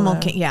beautiful. The animal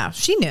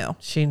she knew.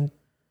 She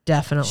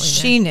definitely knew.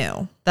 She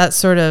knew. That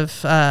sort of,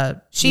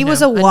 she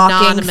was a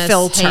walking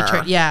filter.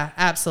 Hatred. Yeah,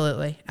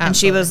 absolutely. And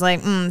she was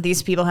like,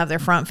 these people have their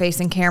front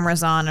facing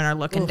cameras on and are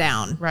looking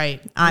down. Right.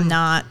 I'm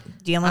not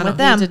dealing with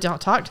them. Don't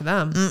talk to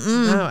them.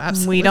 No,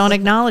 absolutely. We don't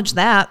acknowledge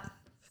that.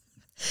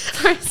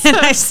 Right, so. And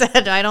I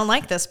said, I don't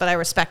like this, but I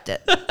respect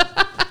it.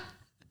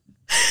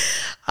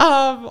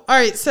 All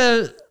right.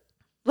 So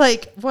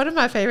like one of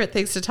my favorite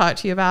things to talk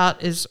to you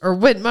about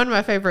one of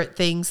my favorite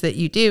things that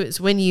you do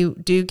is when you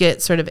do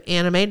get sort of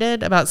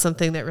animated about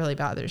something that really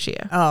bothers you.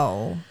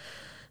 Oh,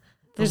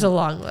 there's a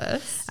long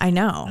list. I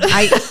know.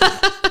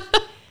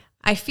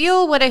 I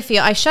feel what I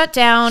feel. I shut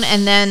down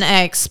and then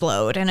I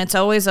explode. And it's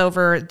always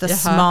over the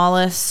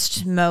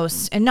smallest,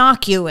 most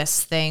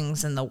innocuous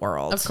things in the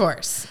world. Of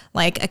course.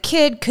 Like a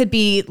kid could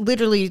be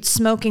literally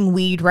smoking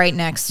weed right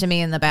next to me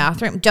in the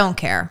bathroom. Don't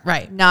care.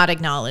 Right. Not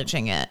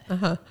acknowledging it.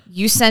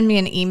 You send me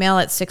an email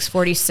at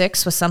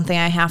 6:46 with something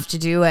I have to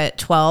do at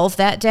 12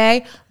 that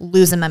day,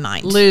 losing my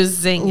mind.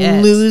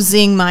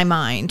 Losing my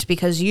mind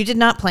because you did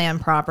not plan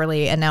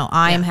properly. And now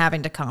I am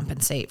having to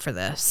compensate for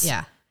this.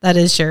 Yeah.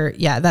 That's your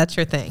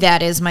thing.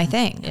 That is my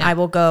thing. Yeah. I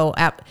will go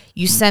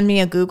you send me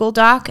a Google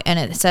Doc and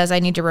it says I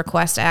need to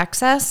request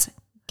access.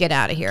 Get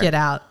out of here. Get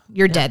out.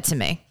 You're dead to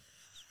me.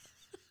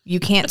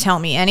 You can't tell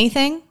me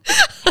anything.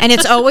 And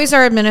it's always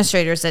our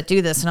administrators that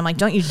do this. And I'm like,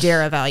 don't you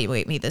dare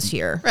evaluate me this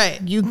year.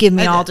 Right. You give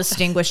me all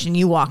distinguished and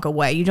you walk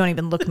away. You don't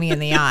even look me in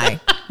the eye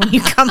when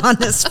you come on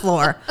this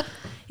floor.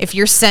 If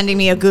you're sending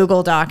me a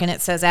Google Doc and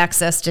it says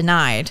access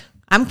denied,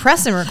 I'm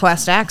pressing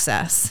request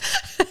access.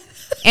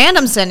 And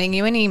I'm sending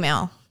you an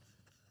email.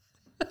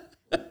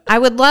 I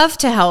would love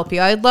to help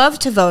you. I'd love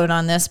to vote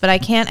on this, but I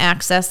can't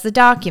access the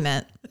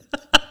document.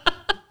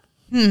 How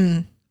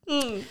about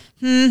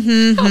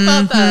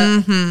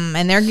that?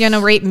 And they're going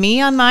to rate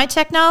me on my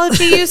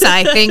technology use?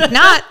 I think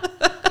not.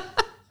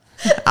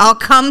 I'll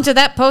come to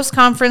that post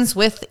conference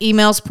with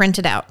emails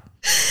printed out.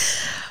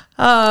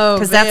 Oh,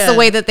 because that's the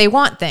way that they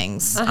want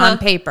things on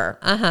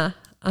paper.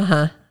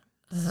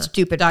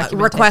 Stupid Documentation.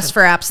 request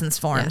for absence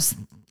forms.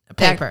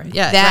 Paper.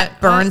 That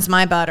burns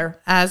my butter.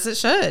 As it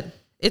should.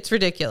 It's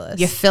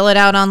ridiculous. You fill it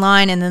out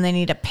online and then they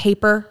need a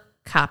paper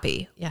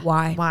copy. Yeah.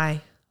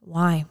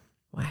 Why?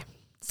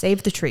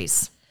 Save the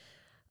trees.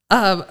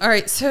 All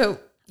right. So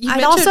I'm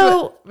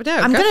going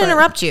to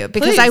interrupt you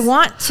because I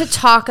want to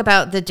talk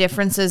about the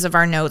differences of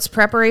our notes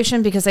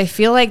preparation because I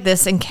feel like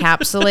this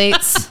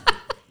encapsulates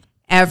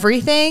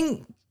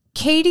everything.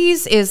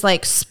 Katie's is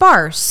like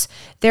sparse.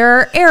 There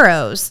are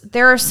arrows.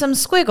 There are some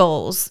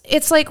squiggles.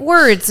 It's like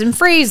words and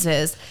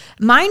phrases.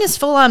 Mine is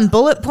full on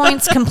bullet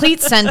points,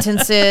 complete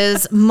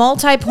sentences,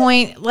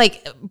 multi-point,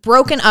 like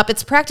broken up.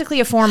 It's practically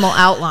a formal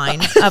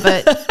outline of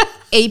a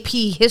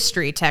AP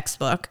history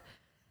textbook.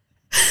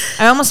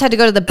 I almost had to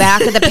go to the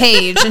back of the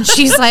page and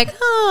she's like,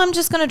 oh, I'm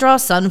just going to draw a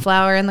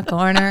sunflower in the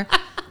corner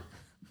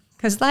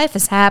because life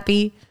is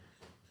happy.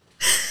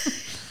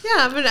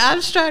 Yeah, I'm an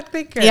abstract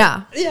thinker.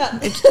 Yeah.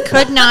 It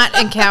could not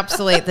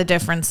encapsulate the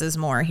differences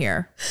more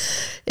here.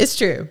 It's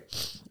true.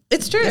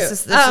 This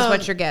is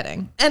what you're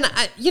getting. And,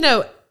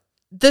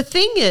 the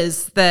thing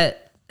is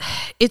that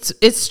it's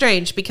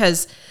strange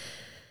because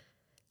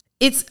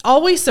it's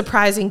always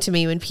surprising to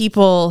me when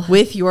people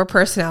with your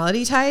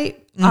personality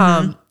type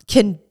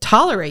can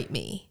tolerate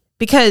me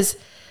because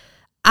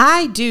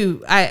I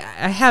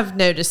have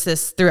noticed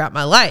this throughout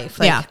my life.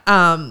 Like,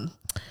 I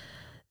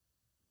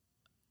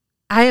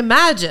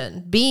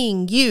imagine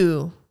being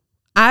you,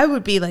 I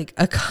would be like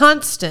a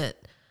constant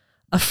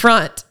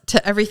affront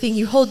to everything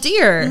you hold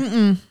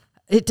dear.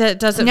 It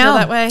doesn't feel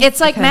that way? It's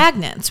like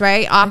magnets,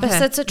 right?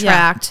 Opposites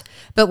attract. Yeah.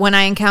 But when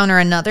I encounter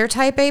another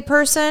type A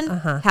person,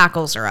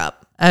 hackles are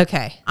up.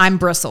 Okay. I'm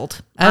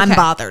bristled. Okay. I'm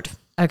bothered.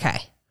 Okay.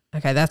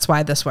 That's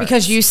why this works.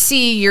 Because you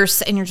see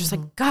and you're just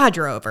like, God,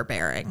 you're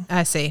overbearing.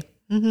 I see.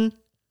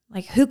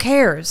 Like, who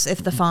cares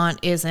if the font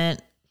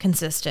isn't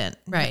consistent?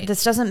 Right.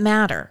 This doesn't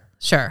matter.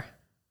 Sure.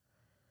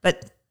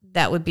 But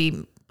that would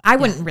be, I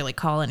wouldn't really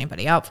call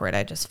anybody out for it.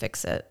 I just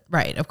fix it.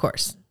 Right. Of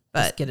course.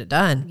 But just get it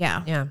done.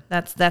 Yeah.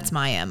 That's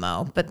my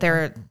MO. But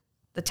they're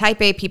the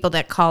type A people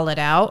that call it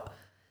out.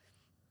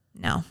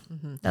 No,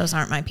 those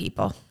aren't my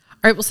people. All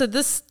right. Well, so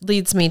this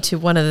leads me to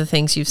one of the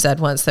things you've said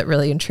once that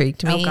really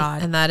intrigued me. Oh,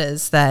 God. And that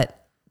is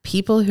that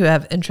people who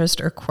have interest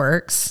or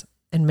quirks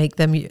and make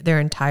them their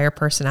entire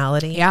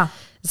personality. Yeah.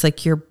 It's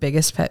like your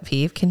biggest pet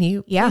peeve. Can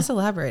you please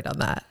elaborate on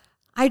that?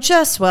 I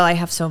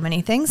have so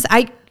many things.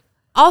 I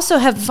also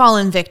have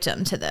fallen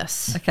victim to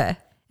this. Okay.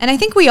 And I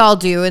think we all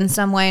do in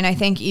some way. And I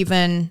think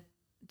even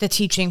the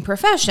teaching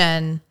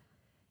profession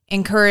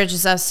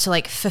encourages us to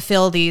like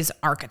fulfill these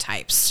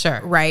archetypes. Sure.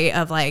 Right.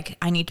 Of like,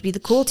 I need to be the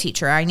cool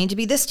teacher. I need to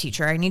be this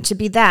teacher. I need to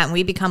be that. And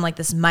we become like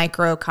this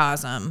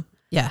microcosm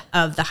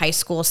of the high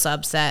school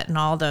subset and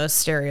all those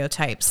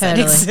stereotypes that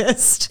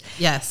exist.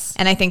 Yes.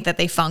 And I think that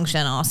they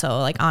function also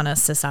like on a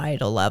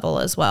societal level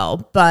as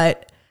well.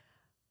 But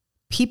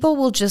people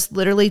will just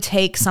literally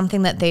take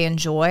something that they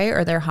enjoy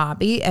or their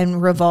hobby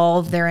and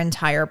revolve their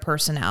entire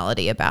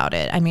personality about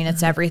it. I mean,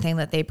 it's everything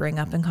that they bring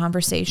up in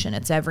conversation.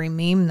 It's every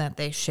meme that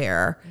they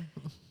share.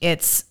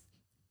 It's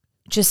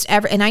just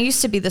and I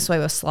used to be this way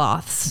with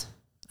sloths.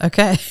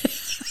 Okay.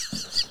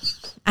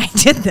 I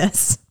did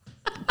this.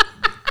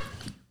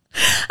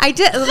 I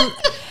did.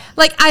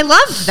 Like, I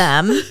loved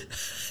them.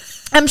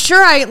 I'm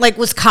sure I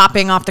was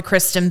copying off the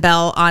Kristen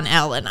Bell on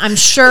Ellen. I'm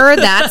sure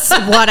that's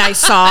what I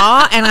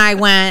saw, and I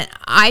went,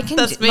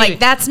 that's me.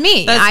 That's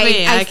me.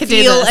 I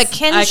feel a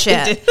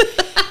kinship.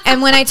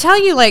 And when I tell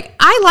you,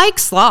 I like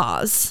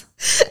sloths,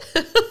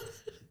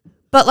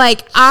 but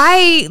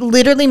I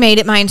literally made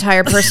it my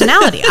entire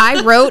personality.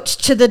 I wrote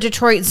to the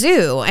Detroit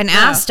Zoo and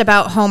asked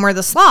about Homer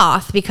the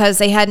Sloth because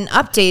they hadn't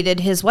updated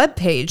his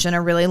webpage in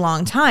a really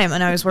long time.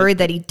 And I was worried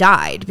that he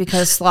died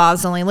because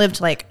sloths only lived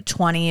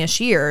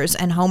 20-ish years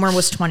and Homer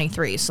was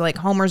 23. So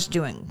Homer's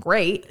doing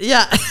great.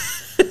 Yeah.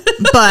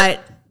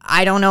 But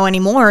I don't know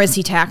anymore. Is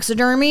he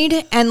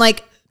taxidermied? And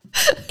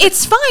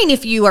it's fine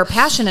if you are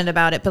passionate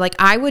about it, but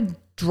I would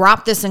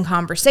drop this in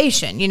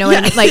conversation. You know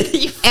what I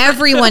mean?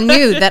 Everyone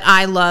knew that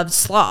I loved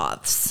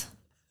sloths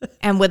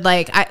and would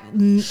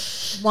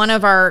one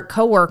of our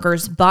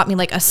coworkers bought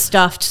me a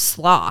stuffed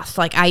sloth.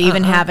 I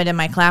even have it in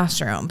my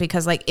classroom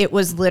because it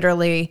was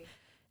literally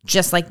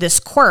just this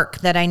quirk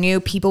that I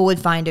knew people would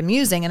find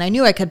amusing and I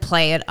knew I could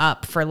play it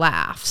up for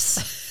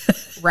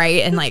laughs.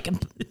 Right. And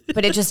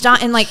but it just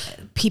don't, and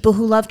people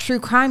who love true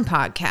crime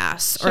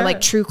podcasts or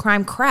true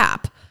crime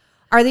crap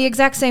are the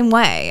exact same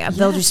way.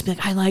 They'll just be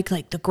I like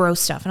the gross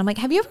stuff. And I'm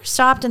have you ever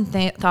stopped and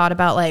thought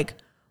about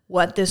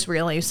what this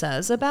really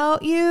says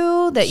about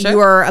you, that you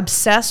are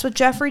obsessed with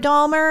Jeffrey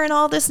Dahmer and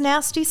all this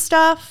nasty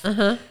stuff.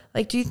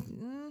 Like, do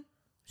you,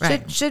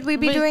 should we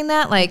be doing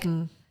that? Like,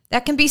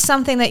 that can be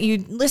something that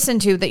you listen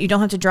to that you don't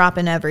have to drop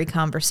in every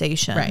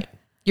conversation. Right.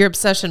 Your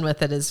obsession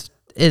with it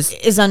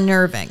is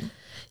unnerving.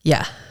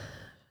 Yeah.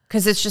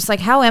 Because it's just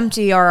like, how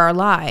empty are our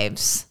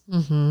lives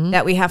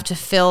that we have to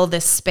fill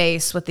this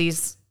space with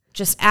these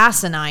just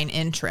asinine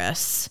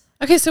interests.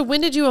 Okay, so when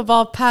did you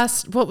evolve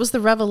past, what was the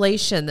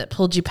revelation that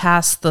pulled you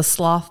past the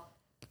sloth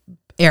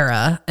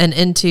era and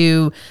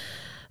into,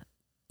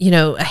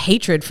 a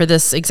hatred for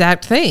this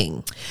exact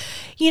thing?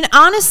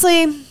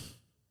 Honestly,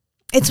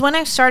 it's when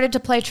I started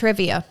to play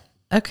trivia.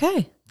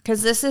 Okay.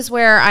 Because this is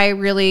where I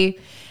really,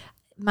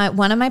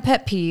 one of my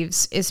pet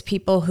peeves is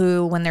people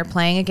who, when they're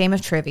playing a game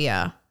of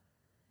trivia,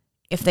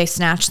 if they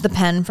snatch the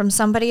pen from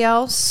somebody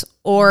else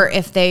or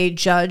if they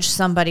judge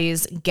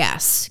somebody's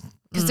guess.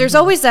 Because there's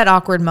always that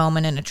awkward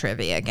moment in a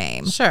trivia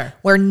game. Sure.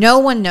 Where no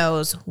one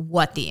knows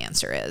what the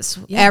answer is.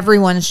 Yeah.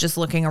 Everyone's just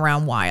looking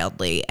around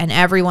wildly and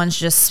everyone's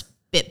just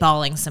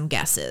spitballing some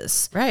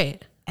guesses.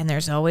 Right. And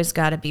there's always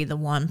got to be the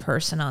one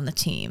person on the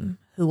team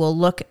who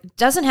will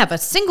doesn't have a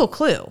single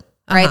clue,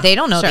 right? They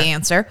don't know the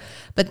answer,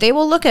 but they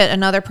will look at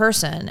another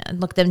person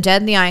and look them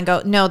dead in the eye and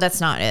go, no, that's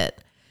not it.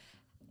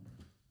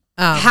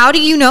 How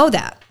do you know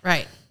that?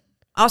 Right.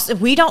 Also,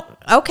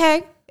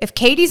 if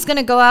Katie's going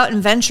to go out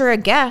and venture a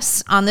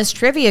guess on this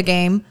trivia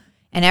game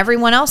and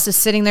everyone else is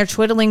sitting there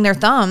twiddling their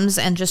thumbs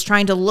and just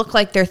trying to look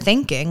like they're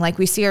thinking, like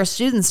we see our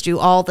students do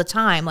all the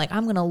time, like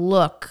I'm going to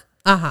look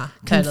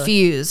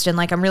confused and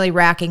like I'm really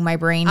racking my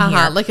brain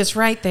here. Like it's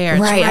right there.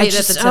 It's right. at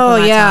the tip of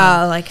my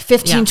tongue. Like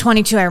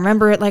 1522. I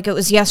remember it like it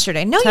was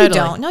yesterday. No, you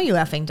don't. No, you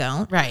effing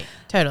don't. Right.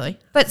 Totally.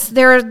 But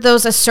there are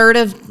those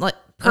assertive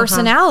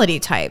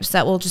personality types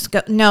that will just go,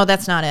 no,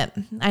 that's not it.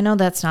 I know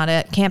that's not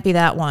it. Can't be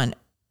that one.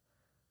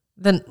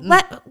 Then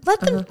let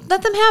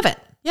them have it.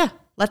 Yeah.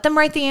 Let them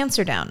write the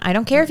answer down. I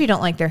don't care if you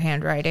don't like their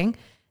handwriting.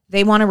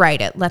 They want to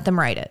write it. Let them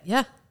write it.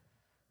 Yeah.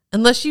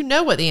 Unless you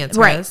know what the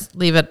answer is,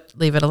 leave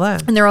it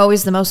alone. And they're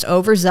always the most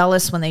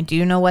overzealous when they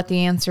do know what the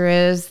answer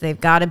is. They've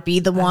got to be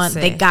the one.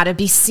 They got to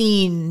be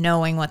seen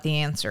knowing what the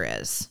answer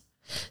is.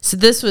 So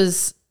this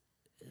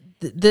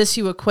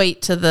you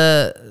equate to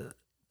the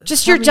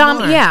just your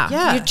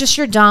just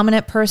your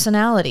dominant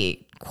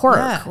personality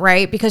quirk,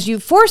 right? Because you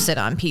force it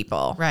on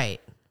people, right?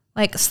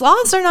 Like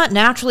sloths are not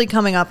naturally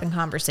coming up in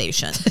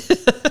conversation.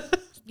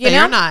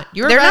 They're not.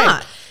 They're right.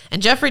 Not.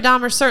 And Jeffrey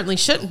Dahmer certainly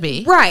shouldn't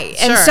be. Right.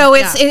 Sure. And so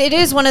it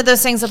is one of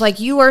those things of like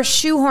you are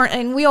shoehorned,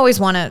 and we always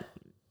want to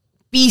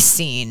be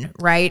seen,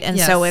 right? And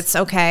so it's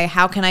okay,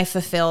 how can I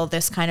fulfill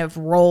this kind of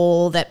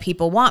role that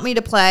people want me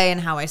to play and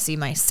how I see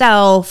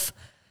myself?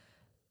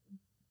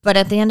 But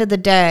at the end of the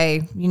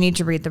day, you need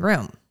to read the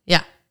room.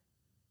 Yeah.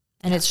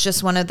 And it's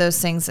just one of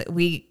those things that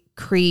we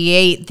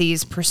create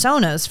these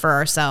personas for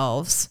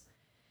ourselves.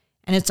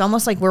 And it's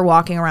almost like we're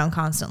walking around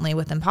constantly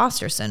with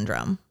imposter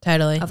syndrome.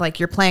 Totally. Of like,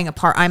 you're playing a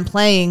part. I'm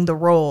playing the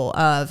role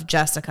of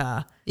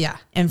Jessica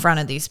in front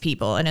of these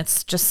people. And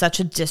it's just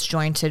such a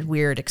disjointed,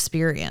 weird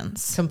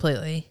experience.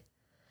 Completely.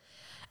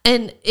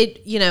 And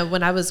it,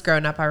 when I was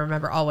growing up, I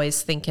remember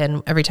always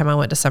thinking every time I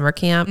went to summer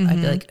camp,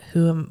 I'd be like,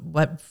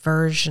 what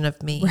version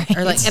of me? Right.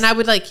 Or like, and I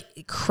would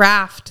like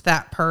craft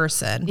that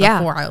person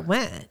before I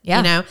went,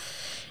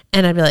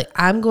 And I'd be like,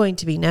 I'm going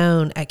to be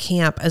known at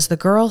camp as the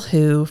girl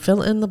who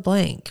fill in the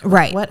blank,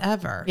 right?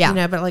 Whatever,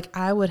 yeah. But like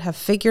I would have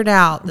figured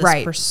out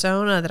this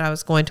persona that I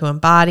was going to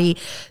embody.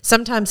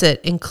 Sometimes it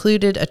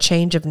included a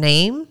change of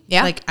name.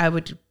 Yeah, like I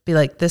would be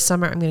like, this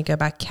summer I'm going to go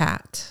by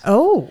Kat.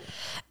 Oh,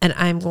 and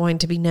I'm going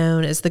to be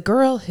known as the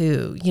girl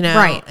who,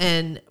 right,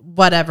 and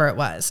whatever it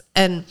was,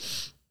 and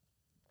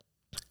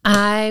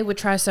I would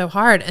try so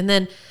hard, and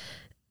then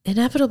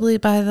inevitably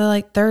by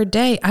the third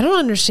day, I don't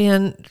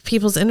understand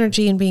people's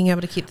energy and being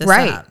able to keep this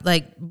up.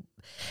 Like,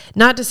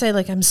 not to say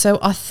like I'm so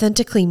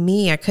authentically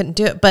me, I couldn't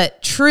do it,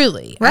 but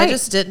truly, I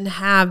just didn't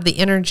have the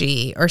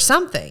energy or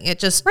something. It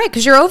just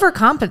because you're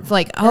overconfident.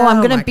 Like,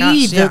 I'm going to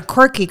be the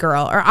quirky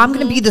girl, or I'm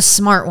going to be the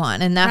smart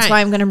one, and that's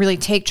why I'm going to really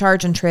take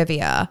charge in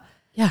trivia.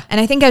 Yeah,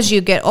 and I think as you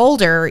get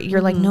older,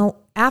 you're like, no.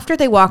 After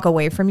they walk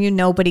away from you,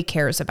 nobody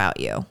cares about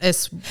you.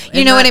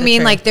 You know what I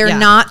mean? Like they're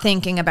not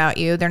thinking about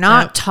you. They're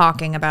not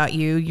talking about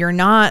you. You're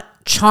not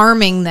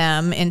charming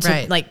them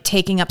into like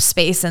taking up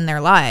space in their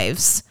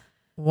lives.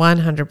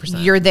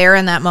 100%. You're there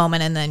in that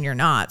moment and then you're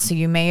not. So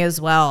you may as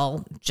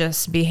well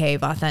just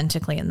behave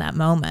authentically in that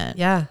moment.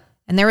 Yeah.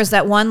 And there was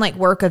that one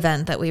work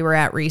event that we were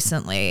at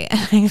recently.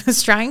 And I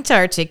was trying to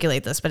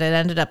articulate this, but it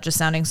ended up just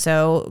sounding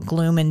so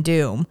gloom and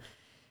doom.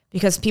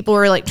 Because people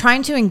were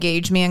trying to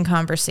engage me in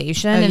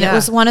conversation. And it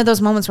was one of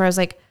those moments where I was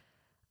like,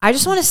 I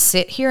just want to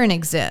sit here and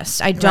exist.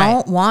 I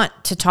don't want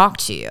to talk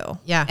to you.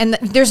 Yeah. And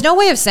there's no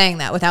way of saying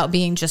that without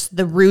being just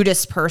the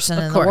rudest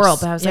person in the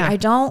world. But I was like, I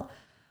don't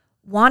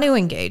want to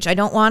engage. I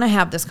don't want to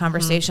have this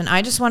conversation.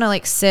 I just want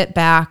to sit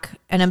back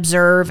and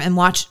observe and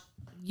watch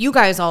you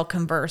guys all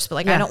converse.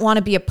 But I don't want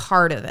to be a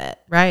part of it.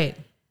 Right.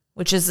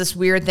 which is this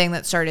weird thing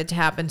that started to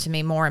happen to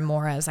me more and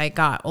more as I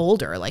got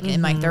older, like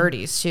in my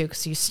 30s too,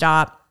 because you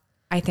stop,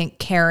 I think,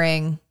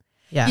 caring.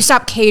 Yeah. You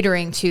stop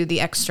catering to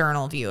the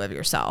external view of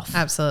yourself.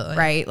 Absolutely.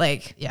 Right?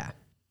 Like, Yeah.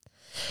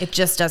 it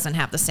just doesn't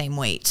have the same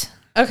weight.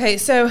 Okay,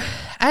 so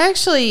I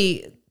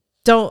actually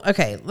don't.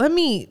 Okay, let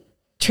me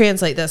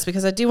translate this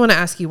because I do want to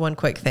ask you one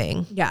quick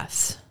thing.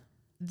 Yes.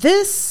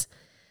 This,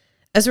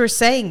 as we're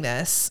saying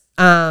this,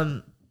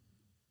 the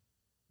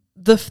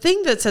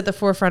thing that's at the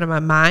forefront of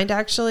my mind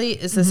actually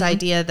is this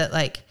idea that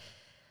like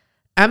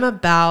I'm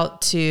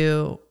about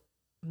to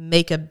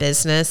make a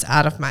business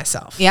out of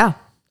myself. Yeah.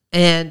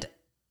 And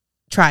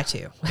try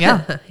to.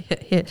 Yeah.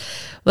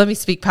 Let me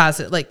speak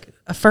positive, like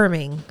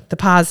affirming the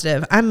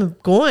positive. I'm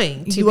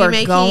going to be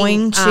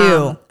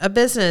making a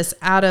business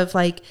out of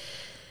like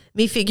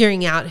me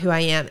figuring out who I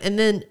am. And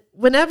then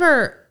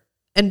whenever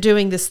and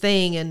doing this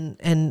thing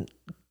and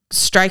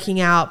striking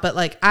out, but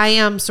like I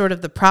am sort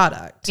of the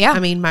product. Yeah. I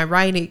mean, my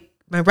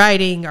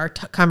writing, our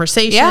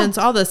conversations,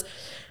 all this,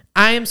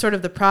 I am sort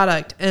of the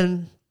product.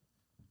 And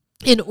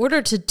in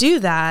order to do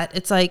that,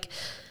 it's like,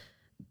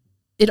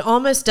 it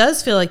almost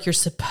does feel like you're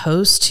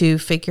supposed to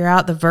figure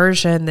out the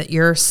version that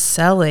you're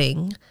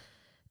selling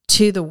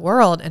to the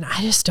world. And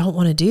I just don't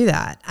want to do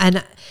that.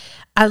 And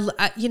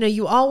I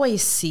you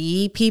always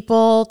see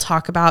people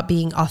talk about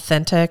being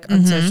authentic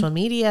on social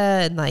media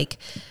and like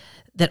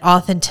that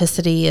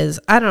authenticity is,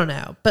 I don't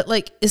know, but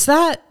like, is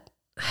that,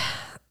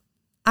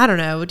 I don't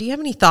know. Do you have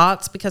any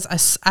thoughts? Because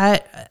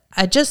I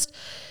just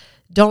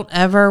don't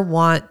ever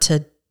want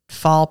to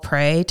fall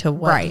prey to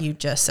what you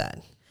just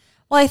said.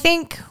 Well, I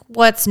think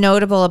what's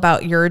notable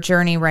about your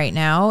journey right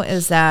now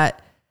is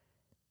that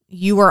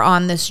you are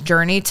on this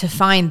journey to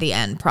find the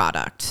end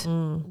product,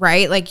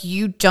 right? Like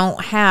you don't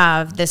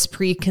have this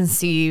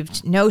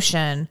preconceived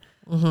notion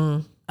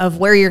of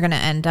where you're going to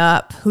end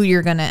up, who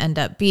you're going to end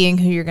up being,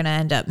 who you're going to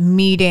end up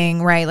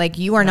meeting, right? Like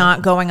you are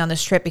not going on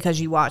this trip because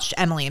you watched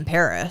Emily in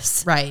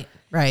Paris. Right.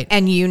 Right.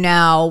 And you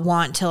now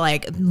want to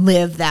like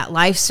live that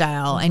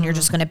lifestyle and you're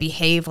just going to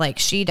behave like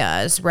she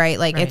does, right?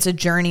 Like it's a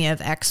journey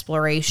of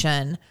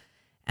exploration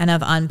and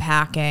of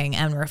unpacking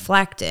and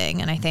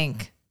reflecting. And I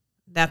think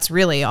that's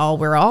really all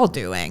we're all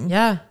doing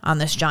on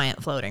this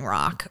giant floating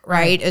rock,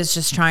 right? Is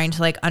just trying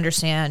to like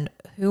understand,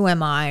 who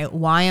am I?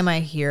 Why am I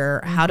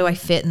here? How do I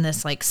fit in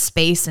this like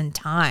space and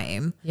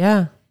time?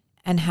 Yeah.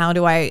 And how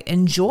do I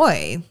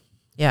enjoy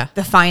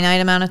the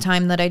finite amount of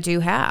time that I do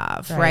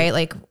have, right?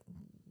 Like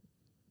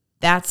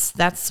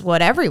that's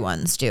what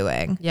everyone's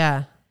doing.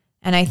 Yeah.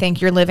 And I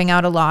think you're living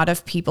out a lot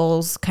of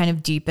people's kind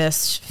of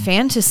deepest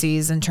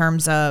fantasies in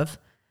terms of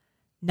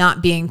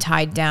not being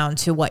tied down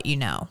to what you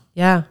know.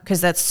 Yeah.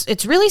 Because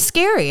it's really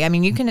scary. I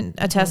mean, you can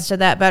attest to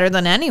that better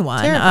than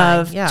anyone.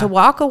 Terrifying, to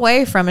walk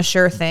away from a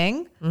sure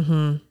thing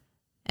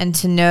and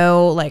to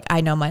know, like, I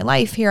know my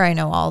life here, I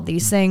know all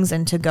these things,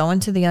 and to go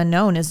into the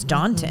unknown is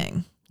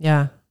daunting.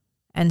 Yeah.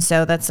 And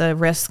so that's a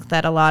risk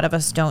that a lot of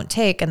us don't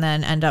take and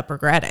then end up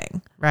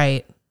regretting.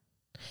 Right.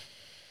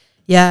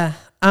 Yeah.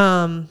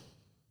 And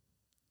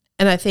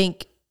I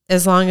think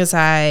as long as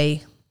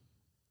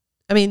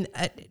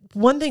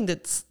one thing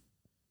that's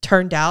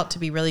turned out to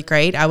be really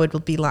great, I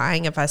would be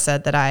lying if I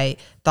said that I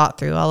thought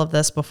through all of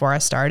this before I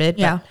started.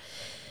 Yeah. But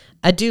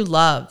I do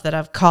love that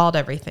I've called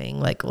everything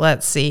like,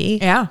 let's see.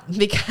 Yeah.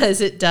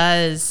 Because it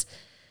does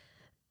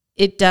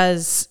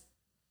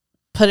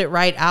put it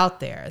right out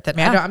there that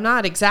I'm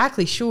not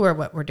exactly sure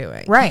what we're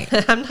doing. Right.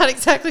 I'm not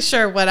exactly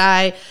sure what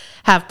I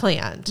have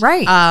planned.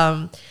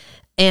 Right.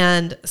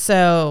 And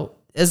so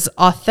as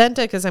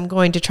authentic as I'm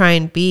going to try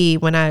and be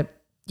when I,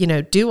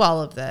 do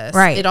all of this,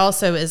 it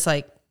also is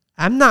like,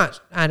 I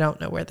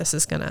don't know where this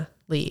is going to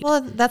lead.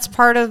 Well, that's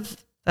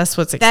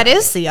what's exciting. That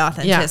is the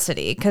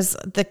authenticity, because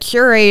the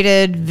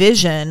curated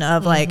vision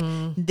of like,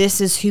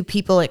 this is who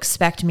people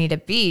expect me to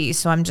be,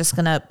 so I'm just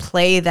going to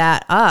play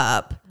that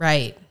up.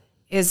 Right.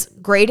 Is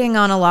grating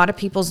on a lot of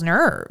people's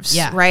nerves.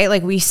 Yeah. Right.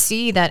 Like we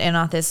see that in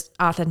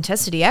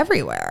authenticity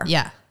everywhere.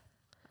 Yeah.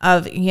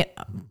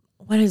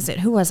 What is it?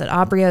 Who was it?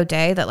 Aubrey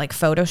O'Day that like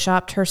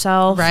photoshopped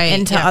herself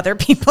into Yeah. other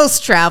people's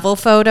travel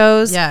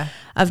photos. Yeah.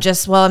 Of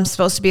just, well, I'm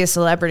supposed to be a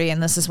celebrity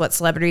and this is what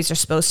celebrities are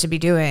supposed to be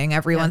doing.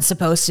 Everyone's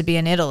supposed to be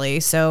in Italy.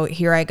 So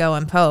here I go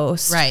and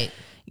post. Right.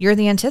 You're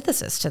the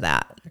antithesis to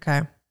that.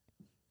 Okay.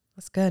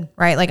 That's good.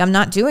 Right. Like I'm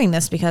not doing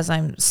this because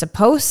I'm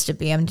supposed to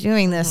be. I'm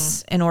doing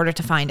this in order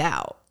to find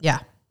out. Yeah.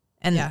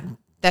 And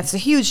that's a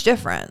huge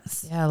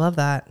difference. Yeah. I love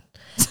that.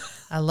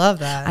 I love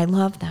that. I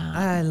love that.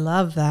 I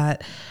love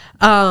that.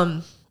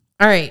 All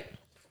right.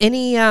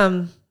 Any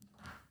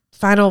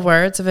final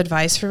words of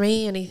advice for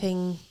me?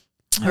 Anything,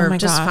 or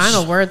just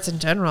final words in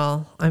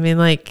general? I'm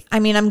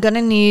going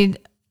to need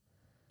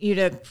you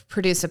to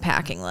produce a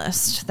packing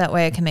list. That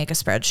way I can make a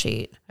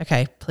spreadsheet.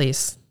 Okay,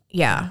 please.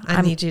 Yeah.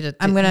 I need you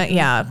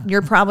to.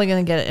 You're probably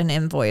going to get an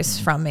invoice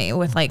from me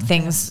with like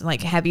things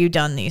like, have you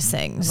done these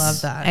things?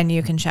 Love that. And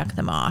you can check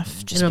them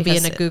off. Just it'll be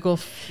in a Google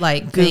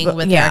thing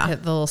with the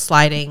little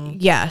sliding.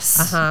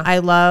 Yes. I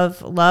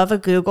love a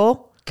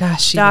Google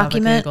document. Love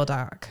a Google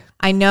Doc.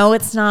 I know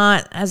it's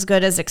not as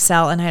good as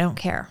Excel and I don't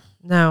care.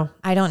 No.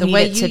 I don't the need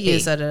way it you to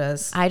use be. it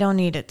is. I don't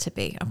need it to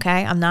be.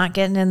 Okay. I'm not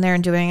getting in there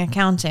and doing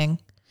accounting.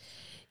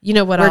 You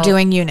know what? We're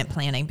doing unit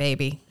planning,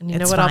 baby. And you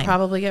know It's what fine. I'll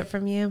probably get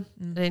from you?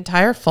 An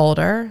entire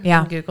folder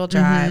Yeah. in Google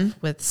Drive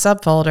with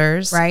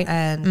subfolders Right.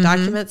 and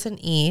documents in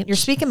each. You're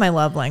speaking my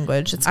love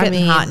language. It's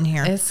getting hot in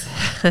here. It's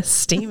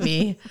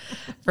steamy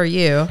for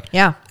you.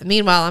 Yeah.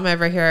 Meanwhile, I'm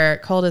over here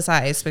cold as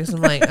ice because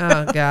I'm like,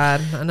 oh God,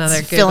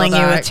 another Google Filling you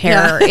Doc. with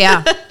terror.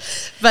 Yeah.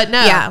 But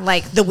no. Yeah.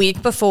 Like the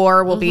week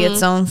before will be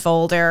its own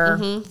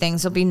folder.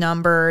 Things will be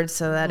numbered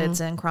so that it's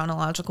in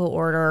chronological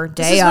order.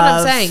 This Day is of. what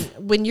I'm saying.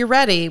 When you're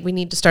ready, we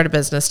need to start a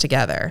business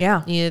together.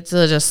 Yeah. You need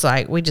to just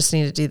we just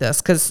need to do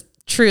this because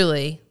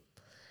truly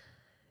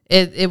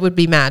it would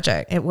be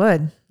magic. It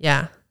would.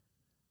 Yeah.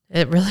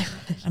 It really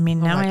would. I mean,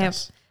 now my I have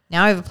gosh.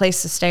 now I have a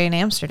place to stay in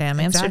Amsterdam.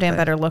 Amsterdam Exactly.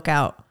 better look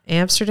out.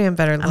 Amsterdam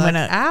better look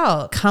gonna-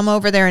 out. Come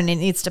over there and it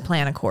needs to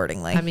plan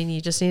accordingly. I mean, you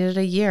just needed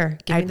a year.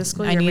 Give me the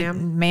school year,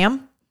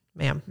 ma'am.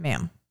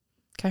 Ma'am.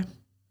 Okay.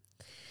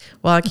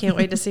 Well, I can't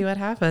wait to see what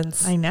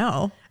happens. I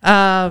know.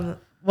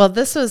 Well,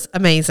 this was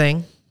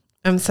amazing.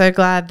 I'm so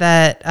glad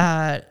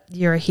that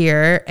you're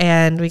here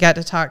and we got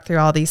to talk through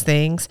all these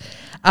things.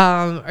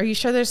 Are you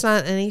sure there's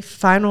not any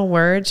final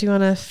words you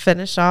want to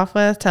finish off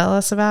with? Tell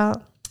us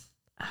about?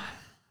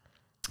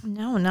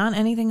 No, not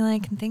anything that I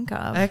can think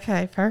of.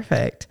 Okay,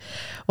 perfect.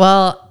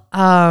 Well,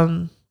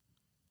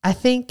 I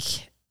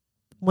think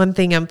one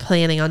thing I'm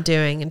planning on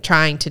doing and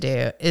trying to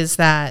do is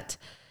that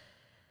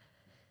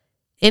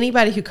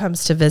anybody who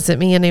comes to visit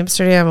me in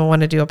Amsterdam will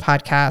want to do a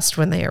podcast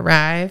when they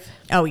arrive.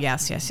 Oh,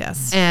 yes.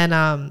 And,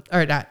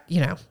 or not,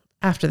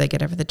 after they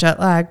get over the jet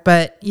lag,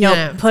 but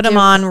Put them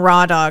on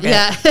Raw Dog.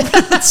 Yeah.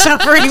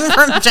 Suffering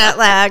from jet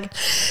lag.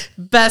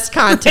 Best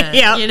content.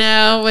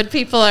 Yep. When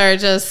people are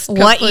just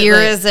What year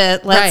is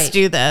it? Let's Right.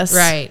 do this.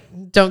 Right.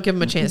 Don't give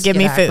them a chance Give to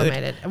me get food.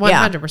 acclimated.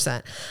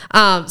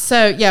 100%.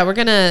 So yeah, we're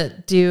going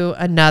to do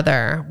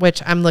another,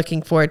 which I'm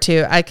looking forward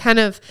to. I kind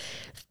of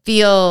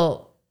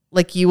feel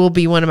like you will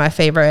be one of my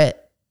favorite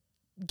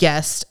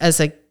guests as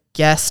a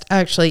guest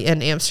actually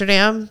in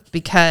Amsterdam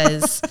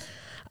because,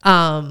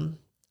 I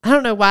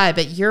don't know why,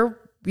 but you're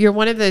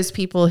one of those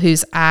people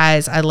whose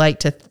eyes I like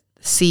to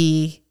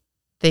see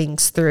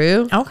things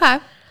through. Okay.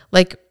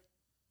 Like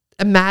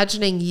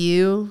imagining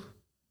you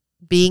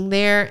being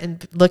there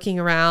and looking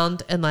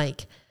around and I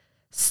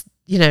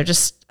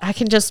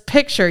can just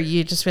picture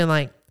you just being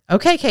like,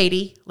 okay,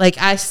 Katie, I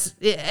just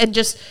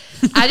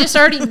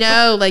already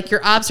know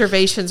your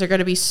observations are going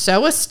to be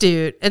so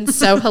astute and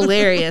so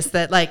hilarious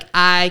that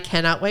I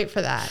cannot wait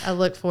for that. I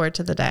look forward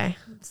to the day.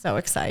 So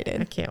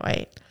excited. I can't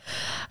wait.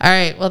 All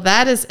right. Well,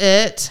 that is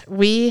it.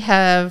 We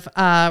have,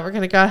 we're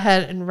going to go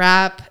ahead and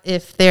wrap.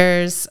 If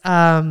there's,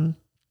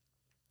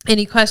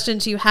 any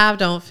questions you have,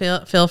 don't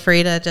feel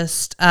free to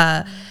just,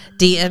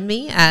 DM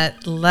me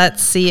at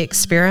Let's See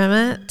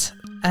Experiment,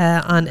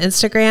 on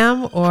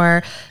Instagram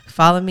or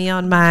follow me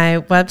on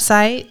my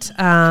website,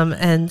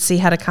 and see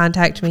how to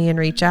contact me and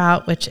reach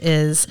out, which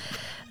is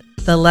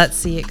the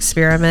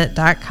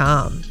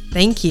letsseeexperiment.com.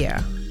 Thank you.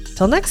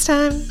 Till next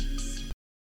time.